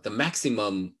the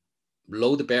maximum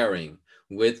load bearing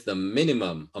with the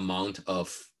minimum amount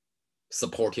of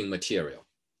supporting material.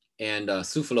 And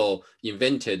Soufflot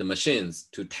invented machines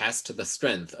to test the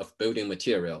strength of building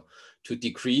material to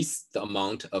decrease the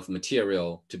amount of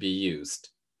material to be used.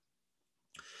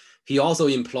 He also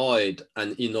employed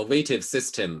an innovative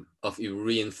system of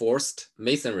reinforced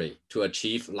masonry to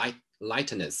achieve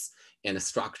lightness and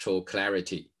structural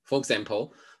clarity. For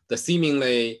example, the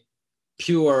seemingly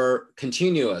pure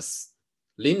continuous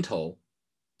lintel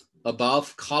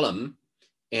above column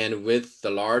and with the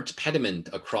large pediment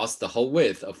across the whole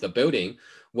width of the building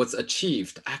was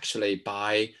achieved actually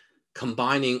by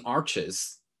combining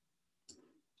arches,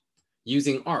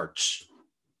 using arch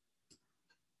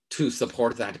to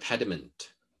support that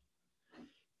pediment,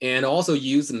 and also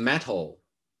use metal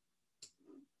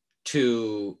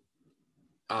to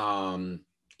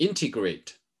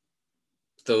integrate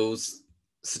those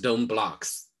stone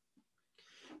blocks.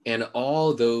 And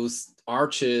all those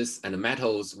arches and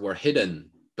metals were hidden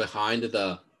behind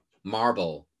the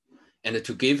marble, and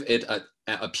to give it an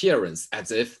appearance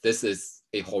as if this is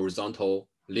a horizontal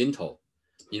lintel.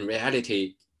 In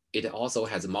reality, it also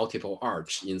has multiple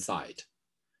arch inside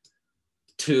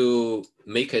to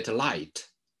make it light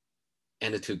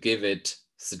and to give it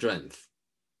strength,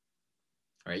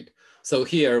 right? So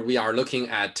here we are looking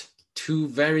at two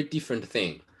very different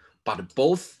things, but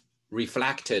both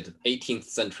reflected 18th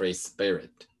century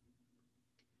spirit.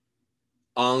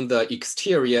 On the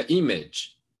exterior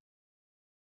image,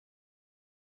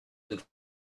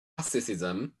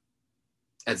 Neoclassicism,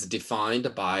 as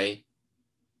defined by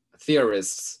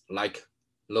theorists like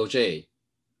Loge,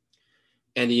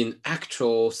 and in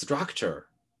actual structure,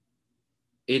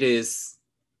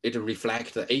 it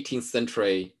reflects the 18th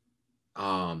century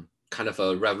kind of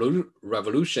a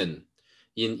revolution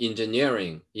in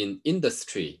engineering, in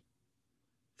industry,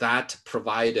 that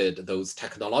provided those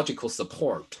technological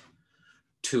support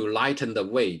to lighten the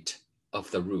weight of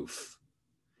the roof.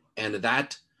 And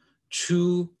that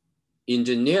true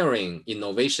engineering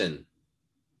innovation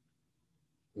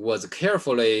was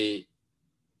carefully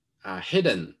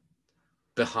hidden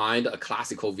behind a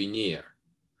classical veneer.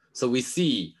 So we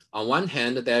see on one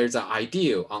hand, there is an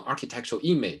ideal on architectural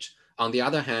image. On the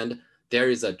other hand, there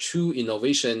is a true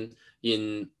innovation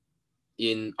in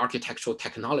architectural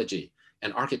technology.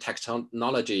 And architectural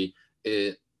technology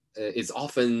is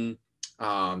often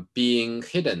being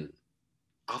hidden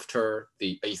after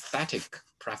the aesthetic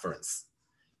preference.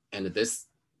 And this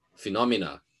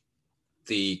phenomena,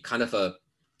 the kind of a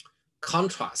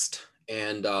contrast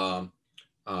and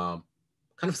kind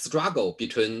of struggle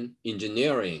between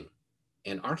engineering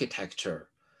and architecture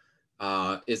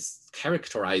is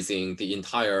characterizing the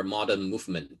entire modern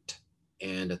movement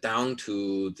and down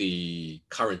to the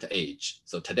current age.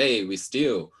 So today we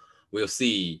still will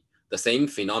see the same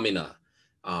phenomena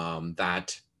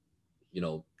that,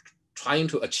 trying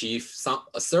to achieve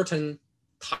a certain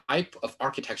type of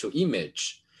architectural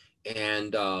image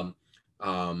and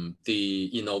the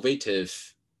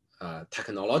innovative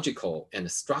technological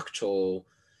and structural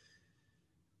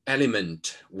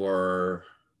element were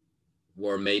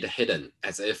made hidden,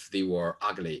 as if they were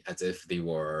ugly, as if they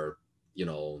were,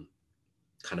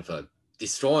 kind of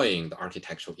destroying the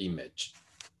architectural image.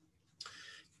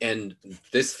 And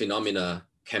this phenomena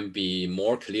can be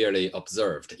more clearly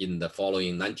observed in the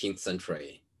following 19th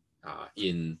century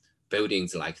in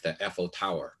buildings like the Eiffel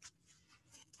Tower.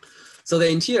 So the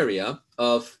interior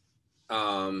of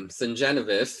St.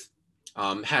 Genevieve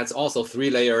has also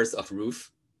 3 layers of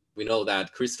roof. We know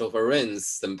that Christopher Wren's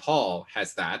St. Paul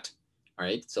has that,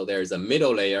 right? So there's a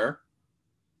middle layer,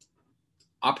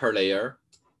 upper layer,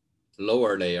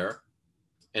 lower layer,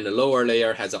 and the lower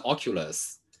layer has an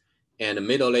oculus, and the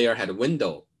middle layer had a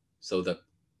window, so the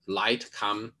light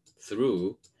come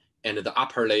through, and the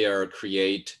upper layer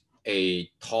create a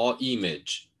tall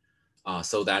image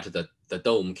so that the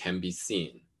dome can be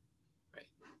seen, right?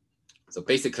 So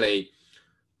basically,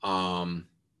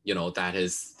 that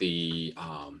is the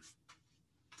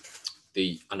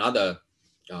another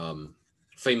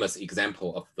famous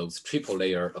example of those triple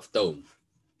layer of dome.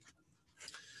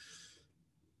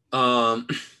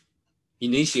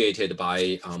 Initiated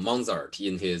by Mozart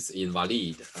in his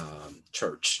Invalides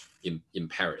church in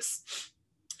Paris.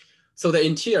 So the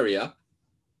interior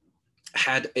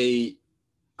had a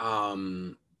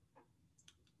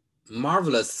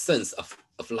marvelous sense of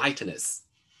lightness.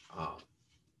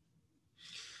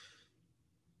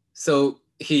 So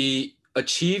he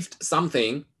achieved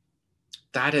something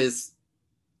that is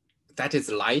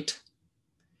light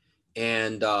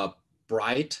and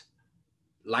bright,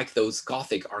 like those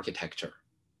Gothic architecture.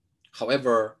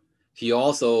 However, he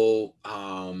also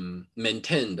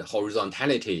maintained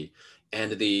horizontality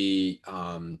and the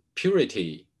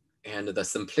purity and the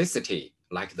simplicity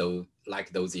like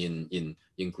those in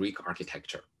Greek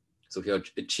architecture. So he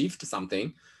achieved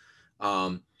something,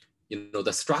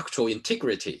 the structural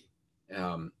integrity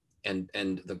and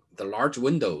the large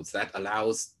windows that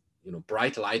allows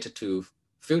bright light to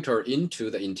filter into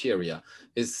the interior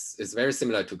is very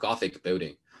similar to Gothic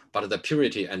building, but the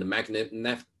purity and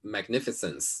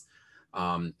magnificence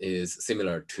is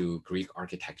similar to Greek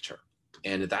architecture.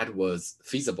 And that was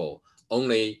feasible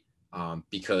only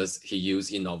because he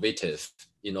used innovative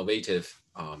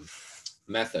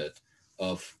method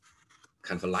of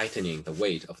kind of lightening the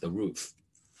weight of the roof.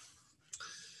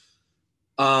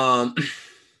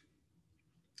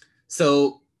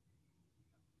 So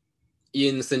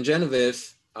in St.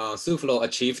 Genevieve, Soufflot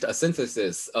achieved a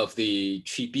synthesis of the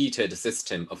tree-beated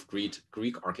system of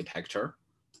Greek architecture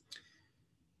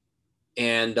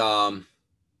and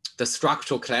the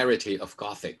structural clarity of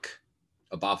Gothic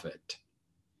above it.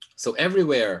 So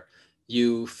everywhere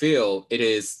you feel it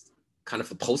is kind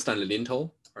of a post and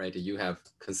lintel, right? You have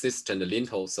consistent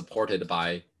lintel supported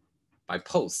by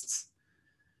posts.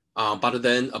 But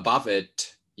then above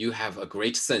it, you have a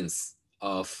great sense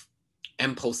of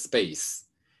ample space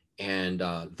and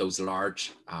those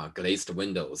large glazed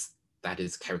windows that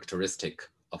is characteristic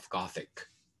of Gothic.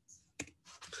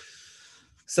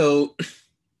 So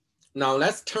now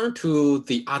let's turn to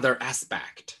the other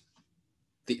aspect,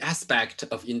 the aspect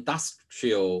of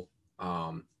industrial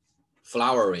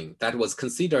flowering that was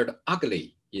considered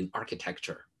ugly in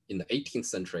architecture in the 18th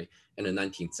century and the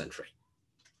 19th century.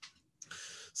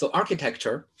 So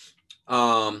architecture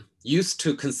used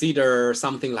to consider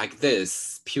something like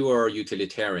this pure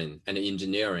utilitarian and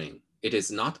engineering. It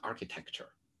is not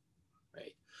architecture,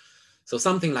 right? So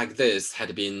something like this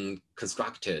had been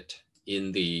constructed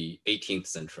in the 18th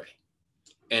century,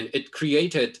 and it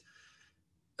created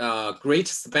a great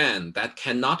span that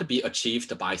cannot be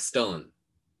achieved by stone.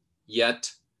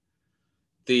 Yet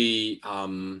the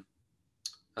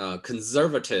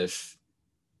conservative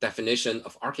definition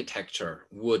of architecture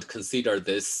would consider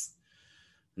this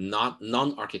not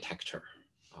non-architecture.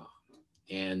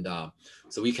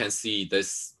 So we can see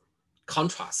this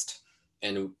contrast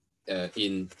and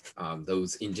in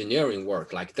those engineering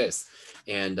work like this.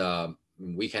 And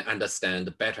we can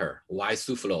understand better why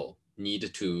Soufflot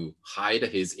needed to hide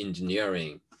his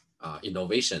engineering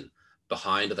innovation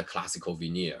behind the classical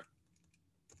veneer.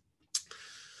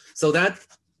 So that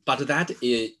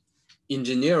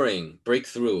engineering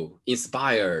breakthrough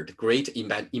inspired great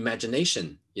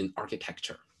imagination in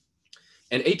architecture.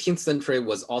 And 18th century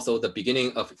was also the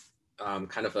beginning of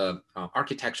kind of a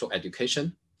architectural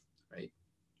education, right?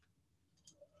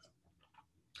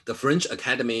 The French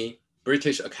Academy,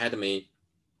 British Academy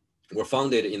were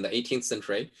founded in the 18th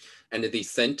century, and they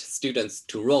sent students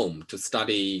to Rome to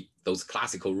study those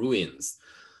classical ruins.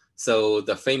 So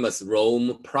the famous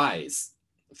Rome Prize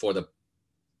for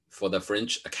the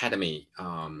French Academy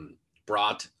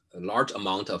brought a large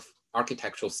amount of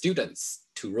architectural students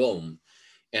to Rome,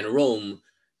 and Rome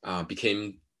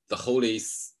became the holy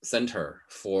center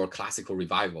for classical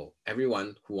revival.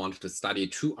 Everyone who wanted to study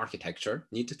true architecture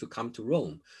needed to come to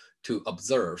Rome to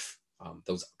observe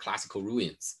those classical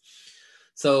ruins.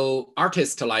 So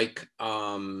artists like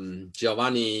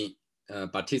Giovanni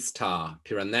Battista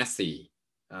Piranesi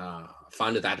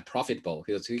found that profitable.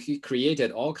 He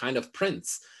created all kinds of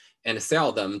prints and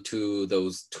sell them to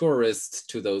those tourists,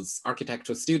 to those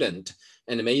architectural students,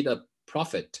 and made a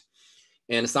profit.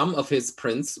 And some of his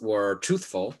prints were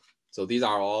truthful. So these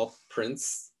are all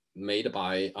prints made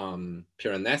by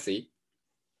Piranesi.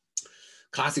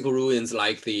 Classical ruins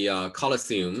like the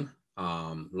Colosseum,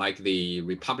 like the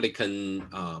Republican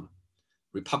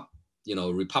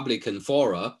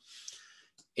Fora,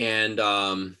 and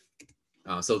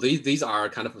so these are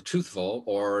kind of truthful,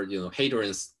 or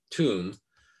Hadrian's tomb.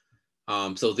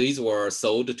 So these were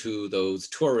sold to those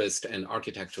tourist and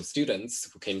architectural students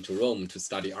who came to Rome to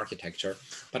study architecture.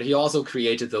 But he also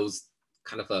created those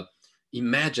kind of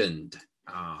imagined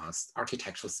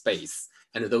architectural space,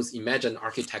 and those imagined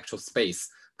architectural space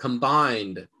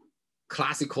combined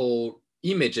classical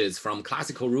images from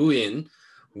classical ruin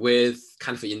with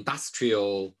kind of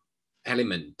industrial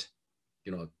element.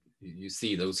 You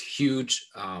see those huge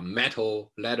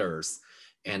metal ladders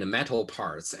and metal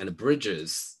parts and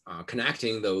bridges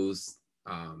connecting those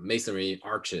masonry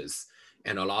arches,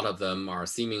 and a lot of them are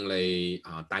seemingly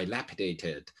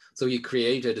dilapidated. So he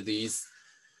created these,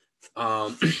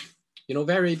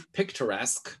 very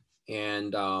picturesque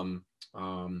and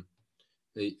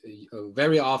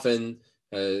very often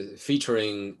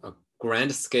featuring a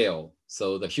grand scale.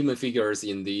 So the human figures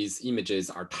in these images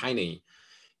are tiny,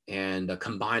 and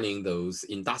combining those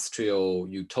industrial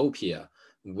utopia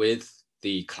with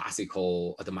the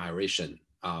classical admiration,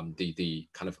 the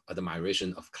kind of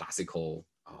admiration of classical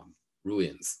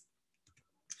ruins.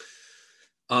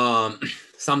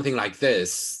 Something like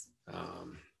this,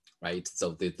 right?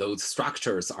 So those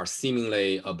structures are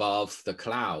seemingly above the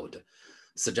cloud,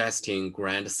 suggesting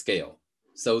grand scale.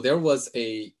 So there was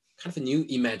a kind of a new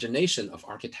imagination of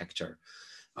architecture,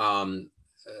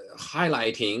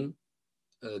 highlighting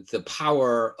the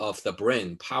power of the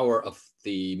brain, power of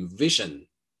the vision,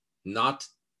 not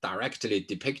directly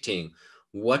depicting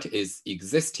what is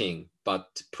existing,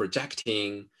 but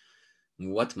projecting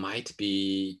what might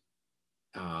be,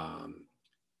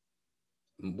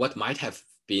 what might have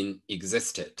been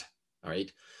existed,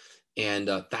 right? And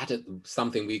that is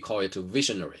something we call it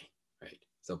visionary, right?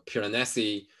 So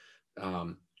Piranesi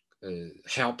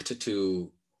helped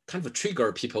to kind of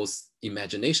trigger people's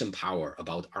imagination power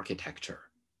about architecture,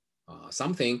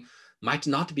 something might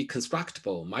not be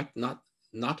constructible, might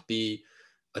not be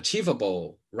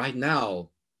achievable right now,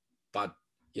 but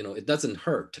it doesn't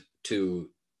hurt to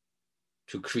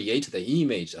create the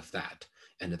image of that,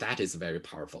 and that is very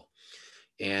powerful.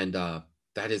 And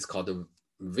that is called a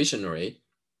visionary,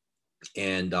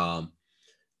 and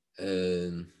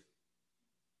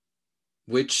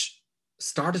which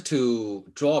started to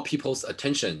draw people's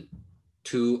attention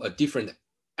to a different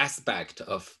aspect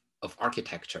of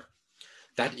architecture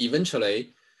that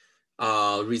eventually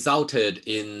resulted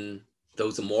in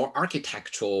those more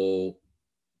architectural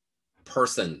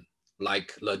person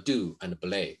like Ledoux and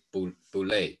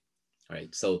Boulez,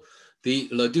 right? So the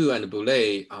Ledoux and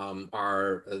Boulez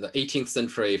are the 18th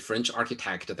century French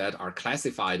architect that are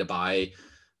classified by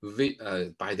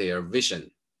their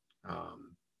vision.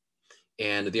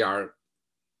 And they are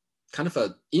kind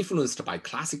of influenced by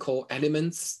classical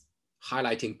elements,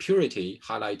 highlighting purity,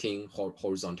 highlighting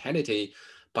horizontality,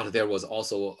 but there was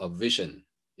also a vision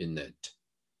in it.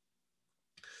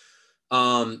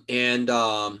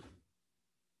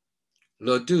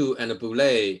 Ledoux and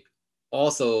Boulez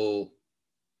also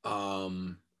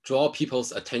draw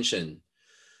people's attention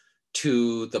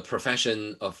to the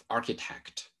profession of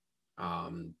architect.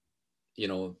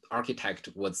 Architect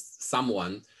was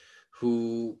someone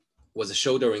who was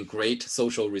shouldering great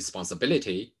social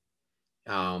responsibility,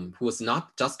 who was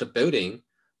not just building,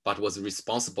 but was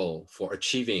responsible for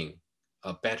achieving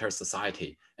a better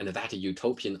society. And that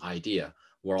utopian idea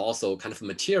were also kind of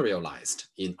materialized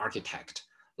in architect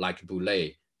like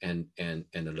Boulez and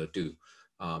Ledoux.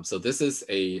 So this is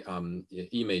a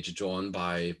image drawn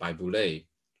by Boulez.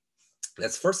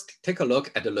 Let's first take a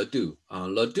look at Ledoux.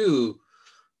 Ledoux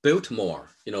built more.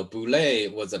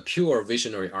 Boulez was a pure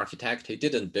visionary architect. He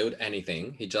didn't build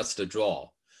anything. He just draw.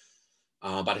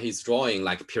 But his drawing,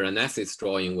 like Piranesi's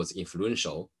drawing, was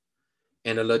influential.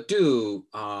 And Ledoux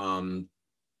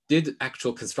did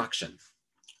actual construction.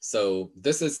 So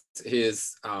this is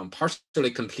his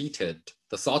partially completed,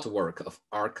 the salt work of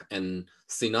Arc and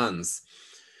Sinans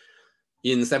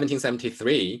in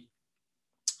 1773.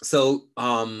 So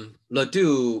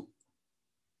Ledoux,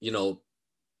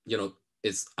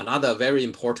 is another very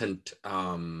important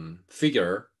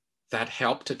figure that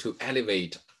helped to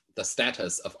elevate the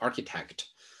status of architect,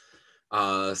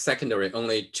 secondary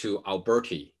only to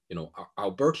Alberti.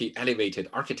 Alberti elevated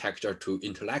architecture to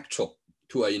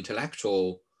an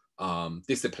intellectual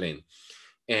discipline,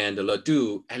 and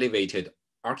Ledoux elevated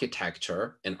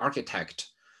architecture and architect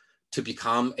to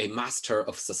become a master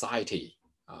of society.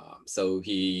 So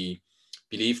he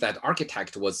believed that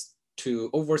architect was to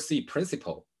oversee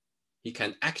principle. He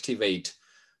can activate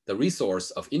the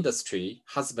resource of industry,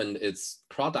 husband its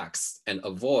products, and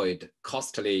avoid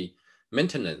costly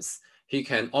maintenance. He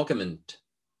can augment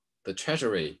the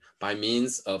treasury by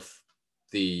means of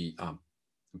the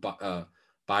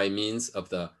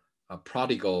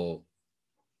prodigal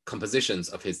compositions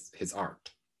of his art.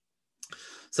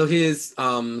 So his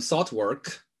salt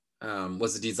work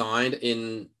was designed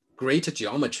in great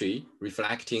geometry,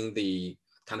 reflecting the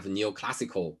kind of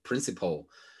neoclassical principle,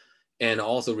 and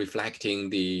also reflecting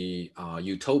the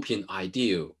utopian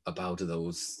ideal about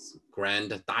those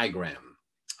grand diagram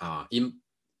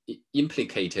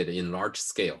implicated in large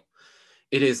scale.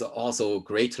 It is also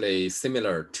greatly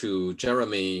similar to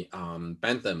Jeremy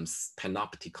Bentham's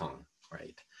Panopticon,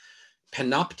 right?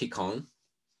 Panopticon,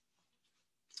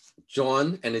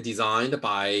 drawn and designed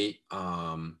by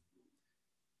a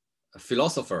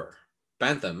philosopher,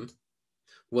 Bentham,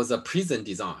 was a prison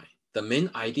design. The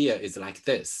main idea is like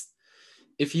this.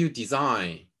 If you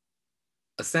design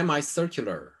a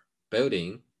semicircular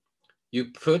building, you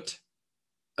put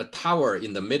a tower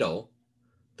in the middle.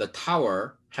 The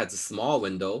tower has a small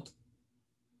window,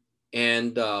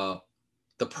 and the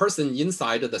person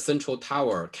inside the central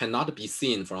tower cannot be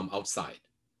seen from outside,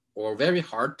 or very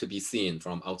hard to be seen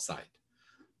from outside.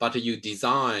 But you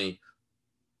design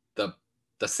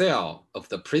the cell of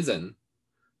the prison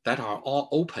that are all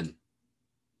open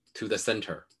to the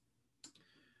center.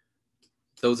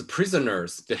 Those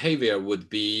prisoners' behavior would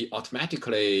be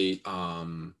automatically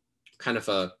kind of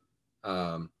a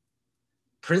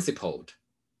principled.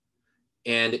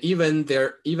 And even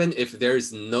if there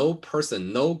is no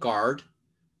person, no guard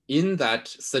in that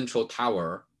central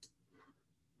tower,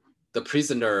 the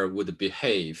prisoner would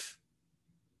behave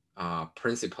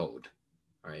principled,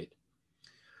 right?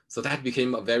 So that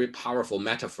became a very powerful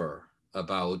metaphor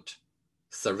about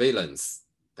surveillance,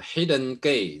 the hidden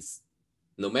gaze.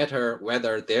 No matter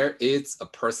whether there is a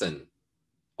person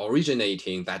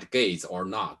originating that gaze or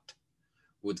not,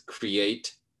 would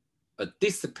create a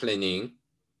disciplining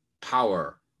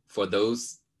power for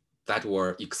those that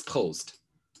were exposed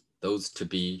those to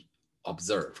be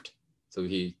observed. So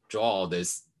he draw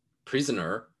this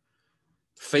prisoner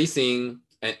facing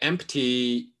an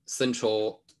empty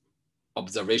central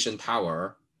observation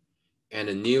tower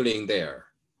and kneeling there,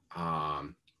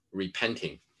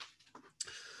 repenting.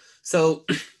 So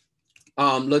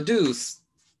Ledoux's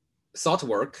thought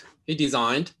work, he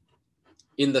designed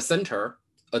in the center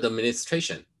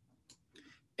administration,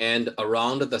 and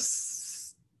around the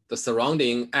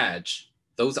surrounding edge,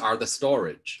 those are the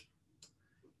storage.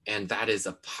 And that is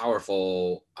a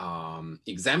powerful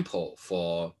example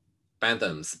for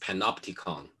Bentham's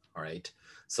panopticon, all right?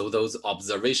 So those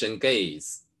observation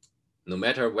gaze, no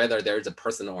matter whether there's a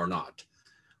person or not,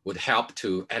 would help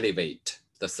to elevate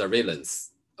the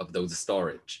surveillance of those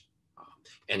storage.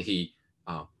 And he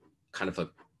kind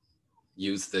of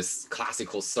used this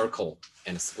classical circle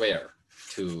and square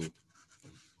to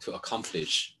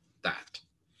accomplish that.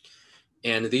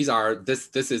 And these are,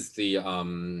 this is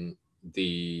the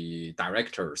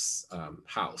director's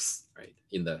house, right?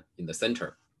 In the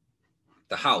center,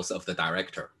 the house of the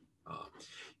director.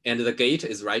 And the gate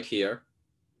is right here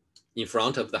in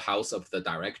front of the house of the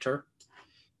director.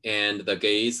 And the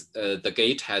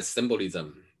gate has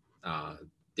symbolism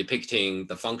depicting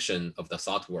the function of the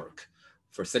thought work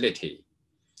facility.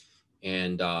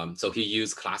 And so he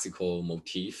used classical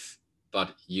motif,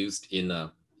 but used in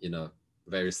a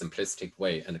very simplistic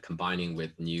way and combining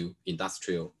with new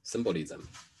industrial symbolism.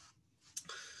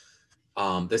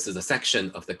 This is a section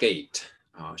of the gate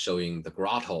showing the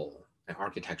grotto and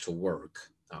architectural work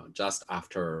just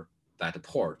after that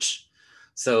porch.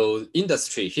 So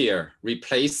industry here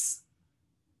replaced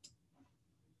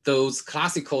those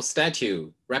classical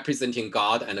statue representing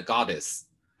God and a goddess,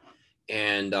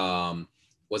 and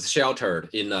was sheltered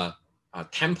in a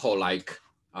temple-like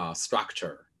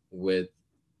structure with,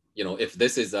 if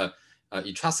this is a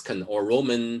Etruscan or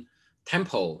Roman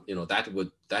temple,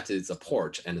 that is a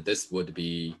porch, and this would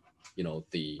be,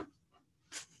 the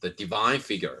divine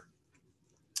figure.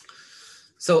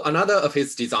 So another of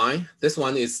his design, this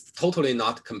one is totally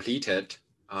not completed.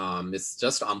 It's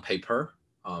just on paper.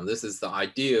 This is the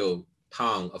ideal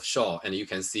town of Shaw, and you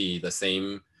can see the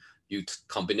same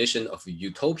combination of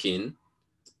utopian,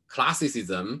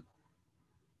 classicism,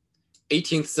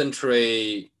 18th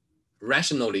century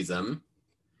rationalism,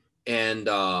 and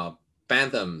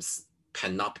Bentham's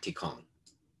panopticon.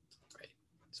 Right?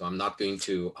 So I'm not going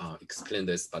to explain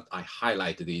this, but I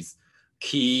highlight these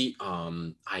key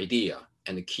idea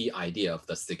and the key idea of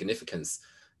the significance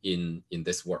in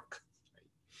this work. Right?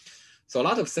 So a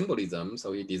lot of symbolism.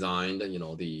 So he designed,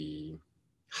 the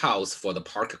house for the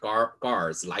park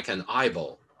guards like an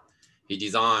eyeball. He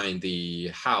designed the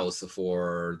house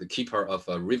for the keeper of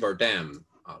a river dam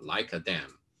like a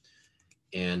dam.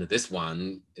 And this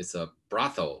one is a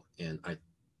brothel, and I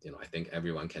think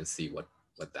everyone can see what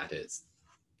that is.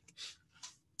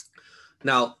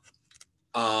 Now,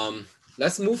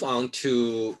 let's move on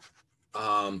to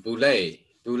Boulez.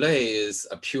 Boulez is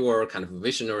a pure kind of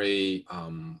visionary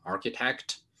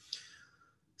architect.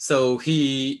 So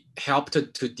he helped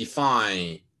to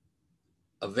define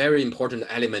a very important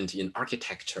element in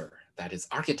architecture. That is,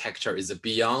 architecture is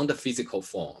beyond the physical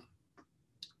form.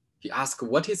 He asked,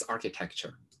 what is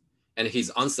architecture? And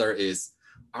his answer is,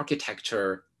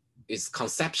 architecture is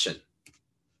conception.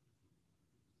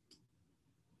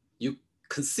 You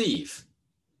conceive,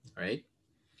 right?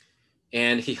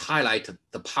 And he highlighted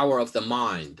the power of the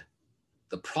mind,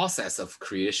 the process of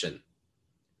creation.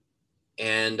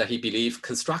 And he believed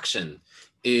construction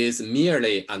is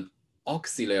merely an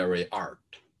auxiliary art,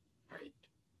 right?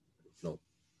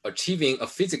 Achieving a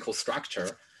physical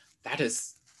structure, that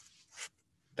is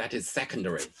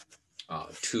secondary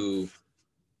to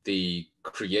the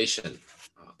creation,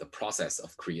 the process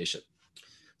of creation.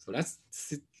 So let's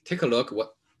take a look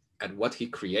at what he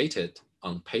created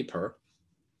on paper.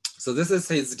 So this is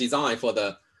his design for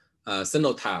the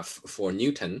cenotaph for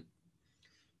Newton.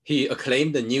 He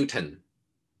acclaimed Newton.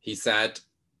 He said,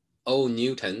 "O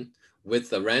Newton,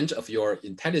 with the range of your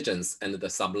intelligence and the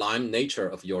sublime nature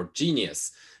of your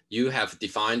genius, you have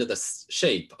defined the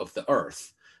shape of the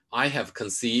earth. I have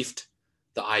conceived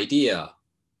the idea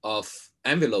of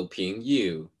enveloping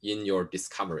you in your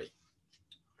discovery."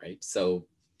 Right? So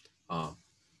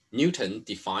Newton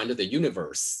defined the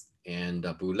universe, and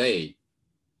Boulez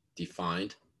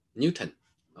defined Newton.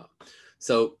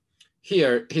 So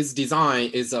here, his design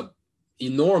is an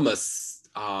enormous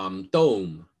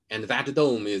dome, and that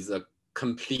dome is a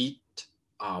complete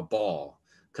ball,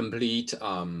 complete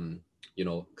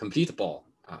ball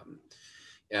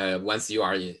once you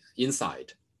are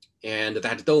inside. And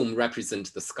that dome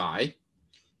represents the sky.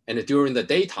 And during the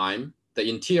daytime, the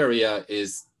interior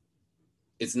is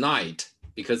it's night,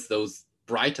 because those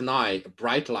bright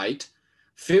light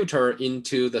filter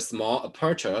into the small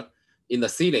aperture in the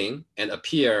ceiling and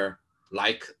appear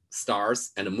like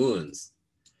stars and moons.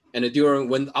 And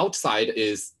when outside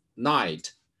is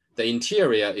night, the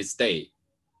interior is day.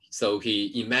 So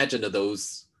he imagined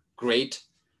those great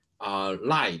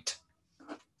light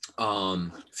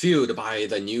fueled by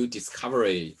the new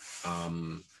discovery,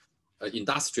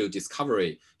 industrial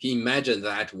discovery. He imagined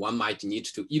that one might need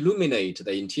to illuminate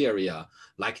the interior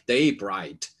like day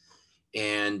bright,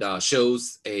 and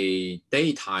shows a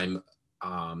daytime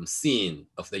scene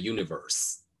of the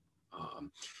universe.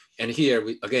 And here,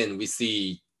 we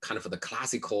see kind of the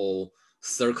classical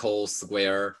circle,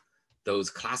 square, those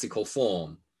classical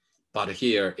form. But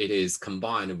here it is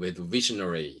combined with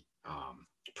visionary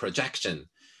projection.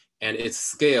 And its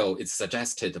scale is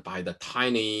suggested by the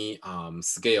tiny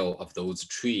scale of those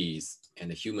trees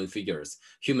and the human figures.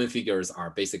 Human figures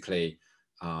are basically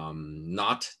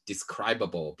not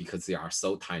describable because they are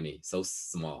so tiny, so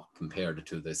small compared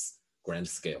to this grand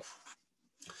scale.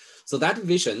 So that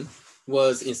vision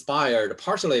was inspired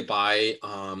partially by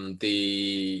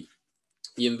the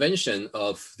invention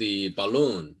of the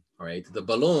balloon, right? The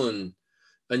balloon,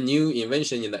 a new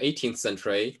invention in the 18th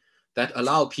century that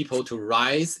allowed people to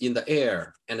rise in the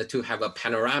air and to have a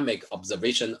panoramic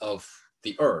observation of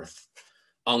the earth,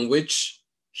 on which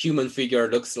human figure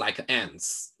looks like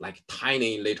ants, like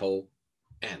tiny little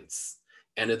ants.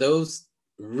 And those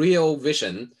real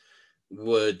vision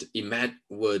would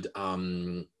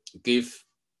give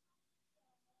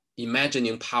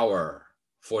imagining power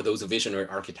for those visionary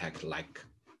architects like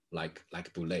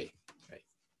Boulez,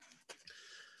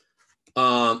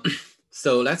 right?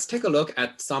 So let's take a look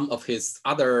at some of his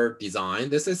other design.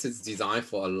 This is his design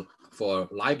for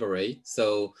library.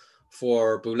 So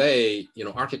for Boulez,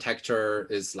 architecture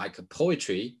is like a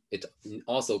poetry. It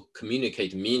also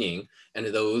communicates meaning, and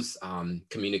those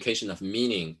communication of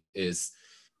meaning is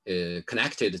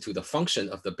connected to the function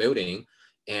of the building,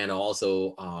 and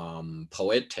also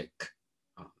poetic.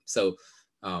 So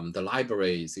the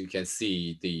libraries, you can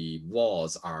see the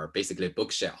walls are basically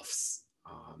bookshelves.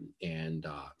 And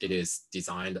it is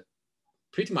designed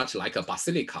pretty much like a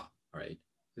basilica, right?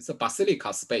 It's a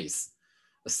basilica space,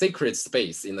 a sacred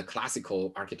space in the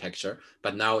classical architecture,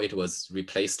 but now it was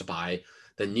replaced by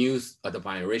the new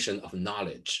admiration of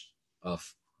knowledge,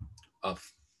 of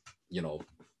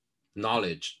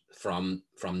knowledge from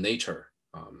nature,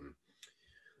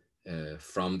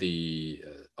 from the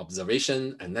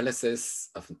observation, analysis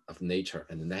of nature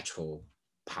and natural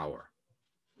power.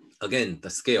 Again, the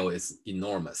scale is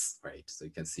enormous, right? So you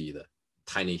can see the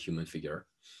tiny human figure.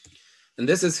 And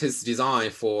this is his design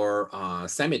for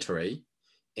cemetery.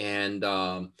 And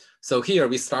so here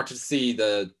we start to see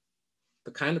the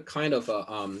kind of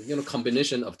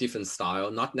combination of different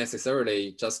style, not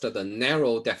necessarily just the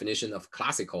narrow definition of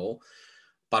classical,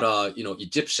 but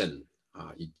Egyptian,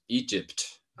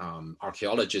 Egypt.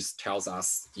 Archaeologists tells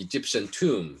us Egyptian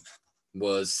tomb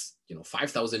was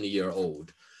 5,000 years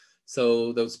old.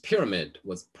 So those pyramid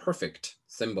was perfect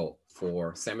symbol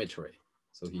for cemetery.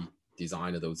 So he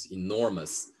designed those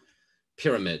enormous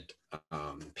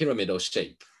pyramidal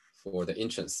shape for the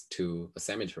entrance to a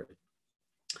cemetery.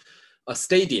 A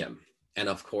stadium, and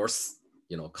of course,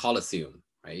 Colosseum,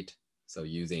 right? So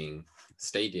using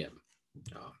stadium,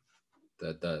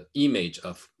 the image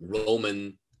of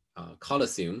Roman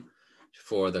Colosseum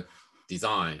for the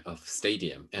design of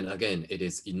stadium. And again, it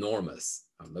is enormous.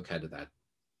 Look at that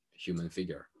human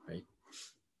figure, right?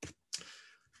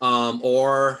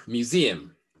 Or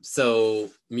museum.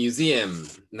 So museum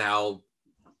now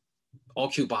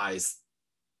occupies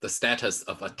the status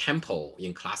of a temple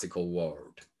in classical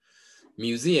world.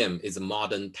 Museum is a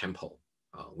modern temple.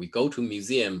 We go to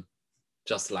museum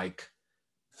just like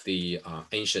the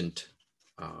ancient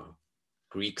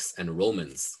Greeks and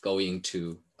Romans going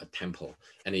to a temple.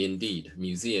 And indeed,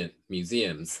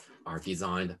 museums are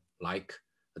designed like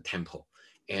a temple.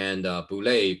 And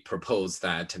Boulez proposed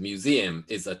that museum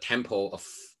is a temple of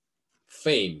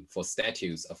fame for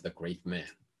statues of the great man.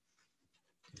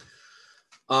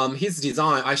 His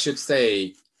design, I should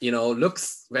say,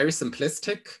 looks very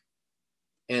simplistic.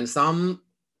 And some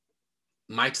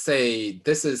might say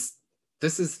this is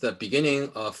the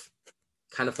beginning of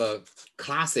kind of a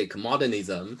classic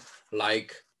modernism,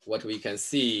 like what we can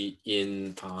see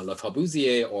in Le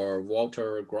Corbusier or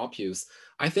Walter Gropius.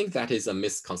 I think that is a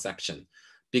misconception,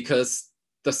 because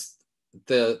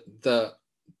the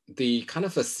kind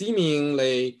of a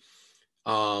seemingly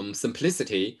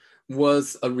simplicity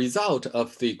was a result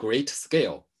of the great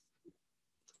scale.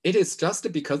 It is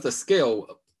just because the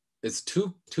scale is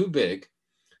too big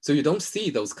So you don't see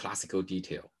those classical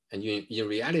detail. And in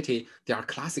reality, there are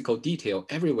classical detail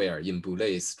everywhere in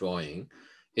Boulet's drawing.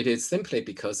 It is simply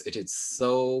because it is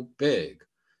so big.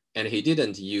 And he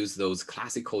didn't use those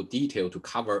classical detail to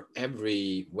cover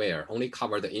everywhere, only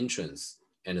cover the entrance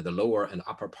and the lower and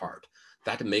upper part.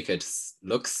 That make it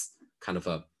looks kind of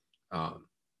a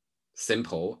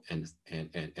simple and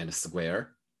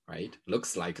square, right?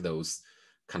 Looks like those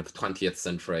kind of 20th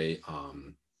century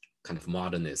kind of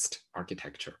modernist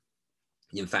architecture.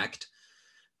 In fact,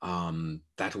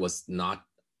 that was not,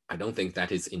 I don't think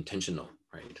that is intentional,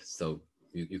 right? So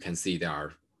you can see they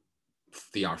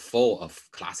are full of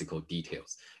classical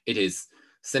details. It is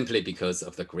simply because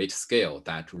of the great scale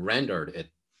that rendered it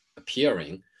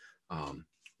appearing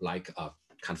like a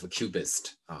kind of a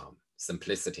cubist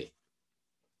simplicity.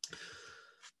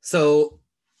 So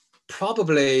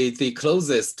probably the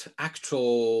closest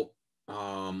actual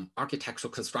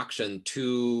architectural construction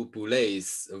to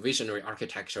Boulet's visionary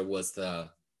architecture was the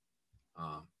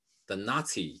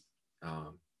Nazi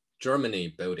Germany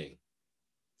building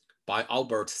by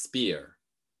Albert Speer,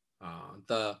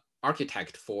 the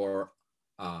architect for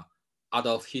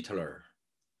Adolf Hitler.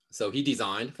 So he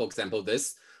designed, for example,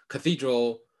 this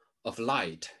Cathedral of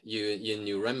Light in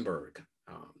Nuremberg,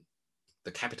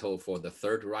 the capital for the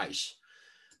Third Reich,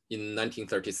 in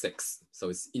 1936. So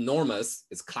it's enormous,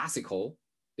 it's classical.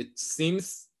 It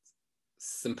seems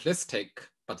simplistic,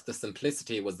 but the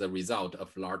simplicity was the result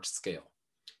of large scale.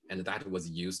 And that was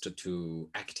used to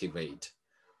activate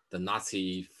the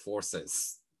Nazi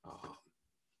forces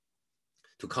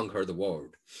to conquer the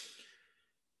world.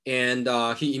 And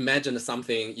he imagined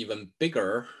something even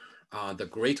bigger, the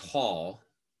Great Hall.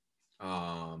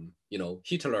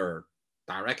 Hitler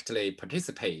directly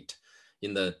participate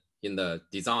in the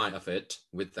design of it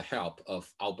with the help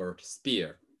of Albert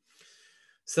Speer.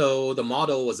 So the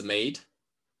model was made,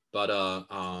 but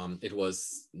it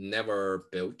was never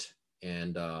built,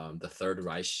 and the Third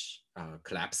Reich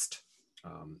collapsed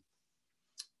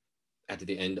at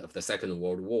the end of the Second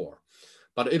World War.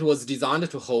 But it was designed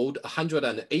to hold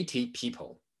 180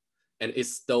 people, and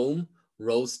its dome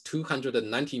rose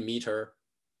 290 meter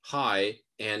high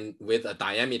and with a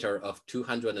diameter of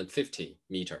 250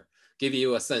 meter. Give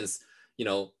you a sense,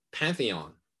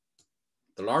 Pantheon,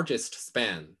 the largest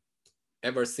span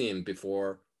ever seen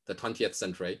before the 20th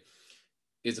century,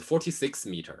 is 46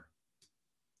 meter.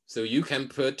 So you can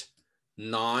put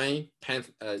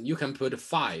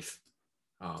five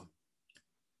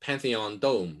Pantheon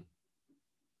dome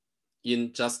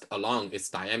in just along its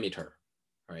diameter,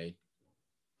 right?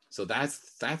 So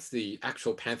that's the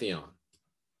actual Pantheon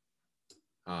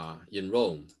in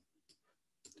Rome.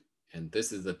 And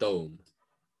this is the dome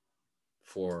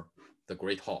for the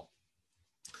Great Hall.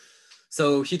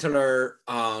 So Hitler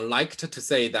liked to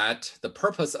say that the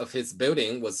purpose of his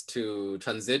building was to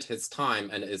transit his time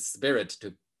and his spirit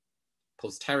to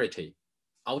posterity.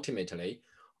 Ultimately,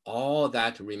 all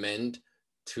that remained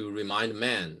to remind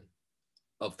man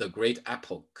of the great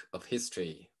epoch of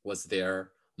history was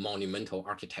their monumental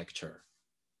architecture.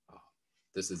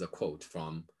 This is a quote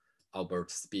from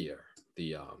Albert Speer,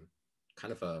 the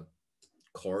kind of a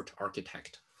court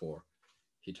architect for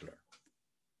Hitler.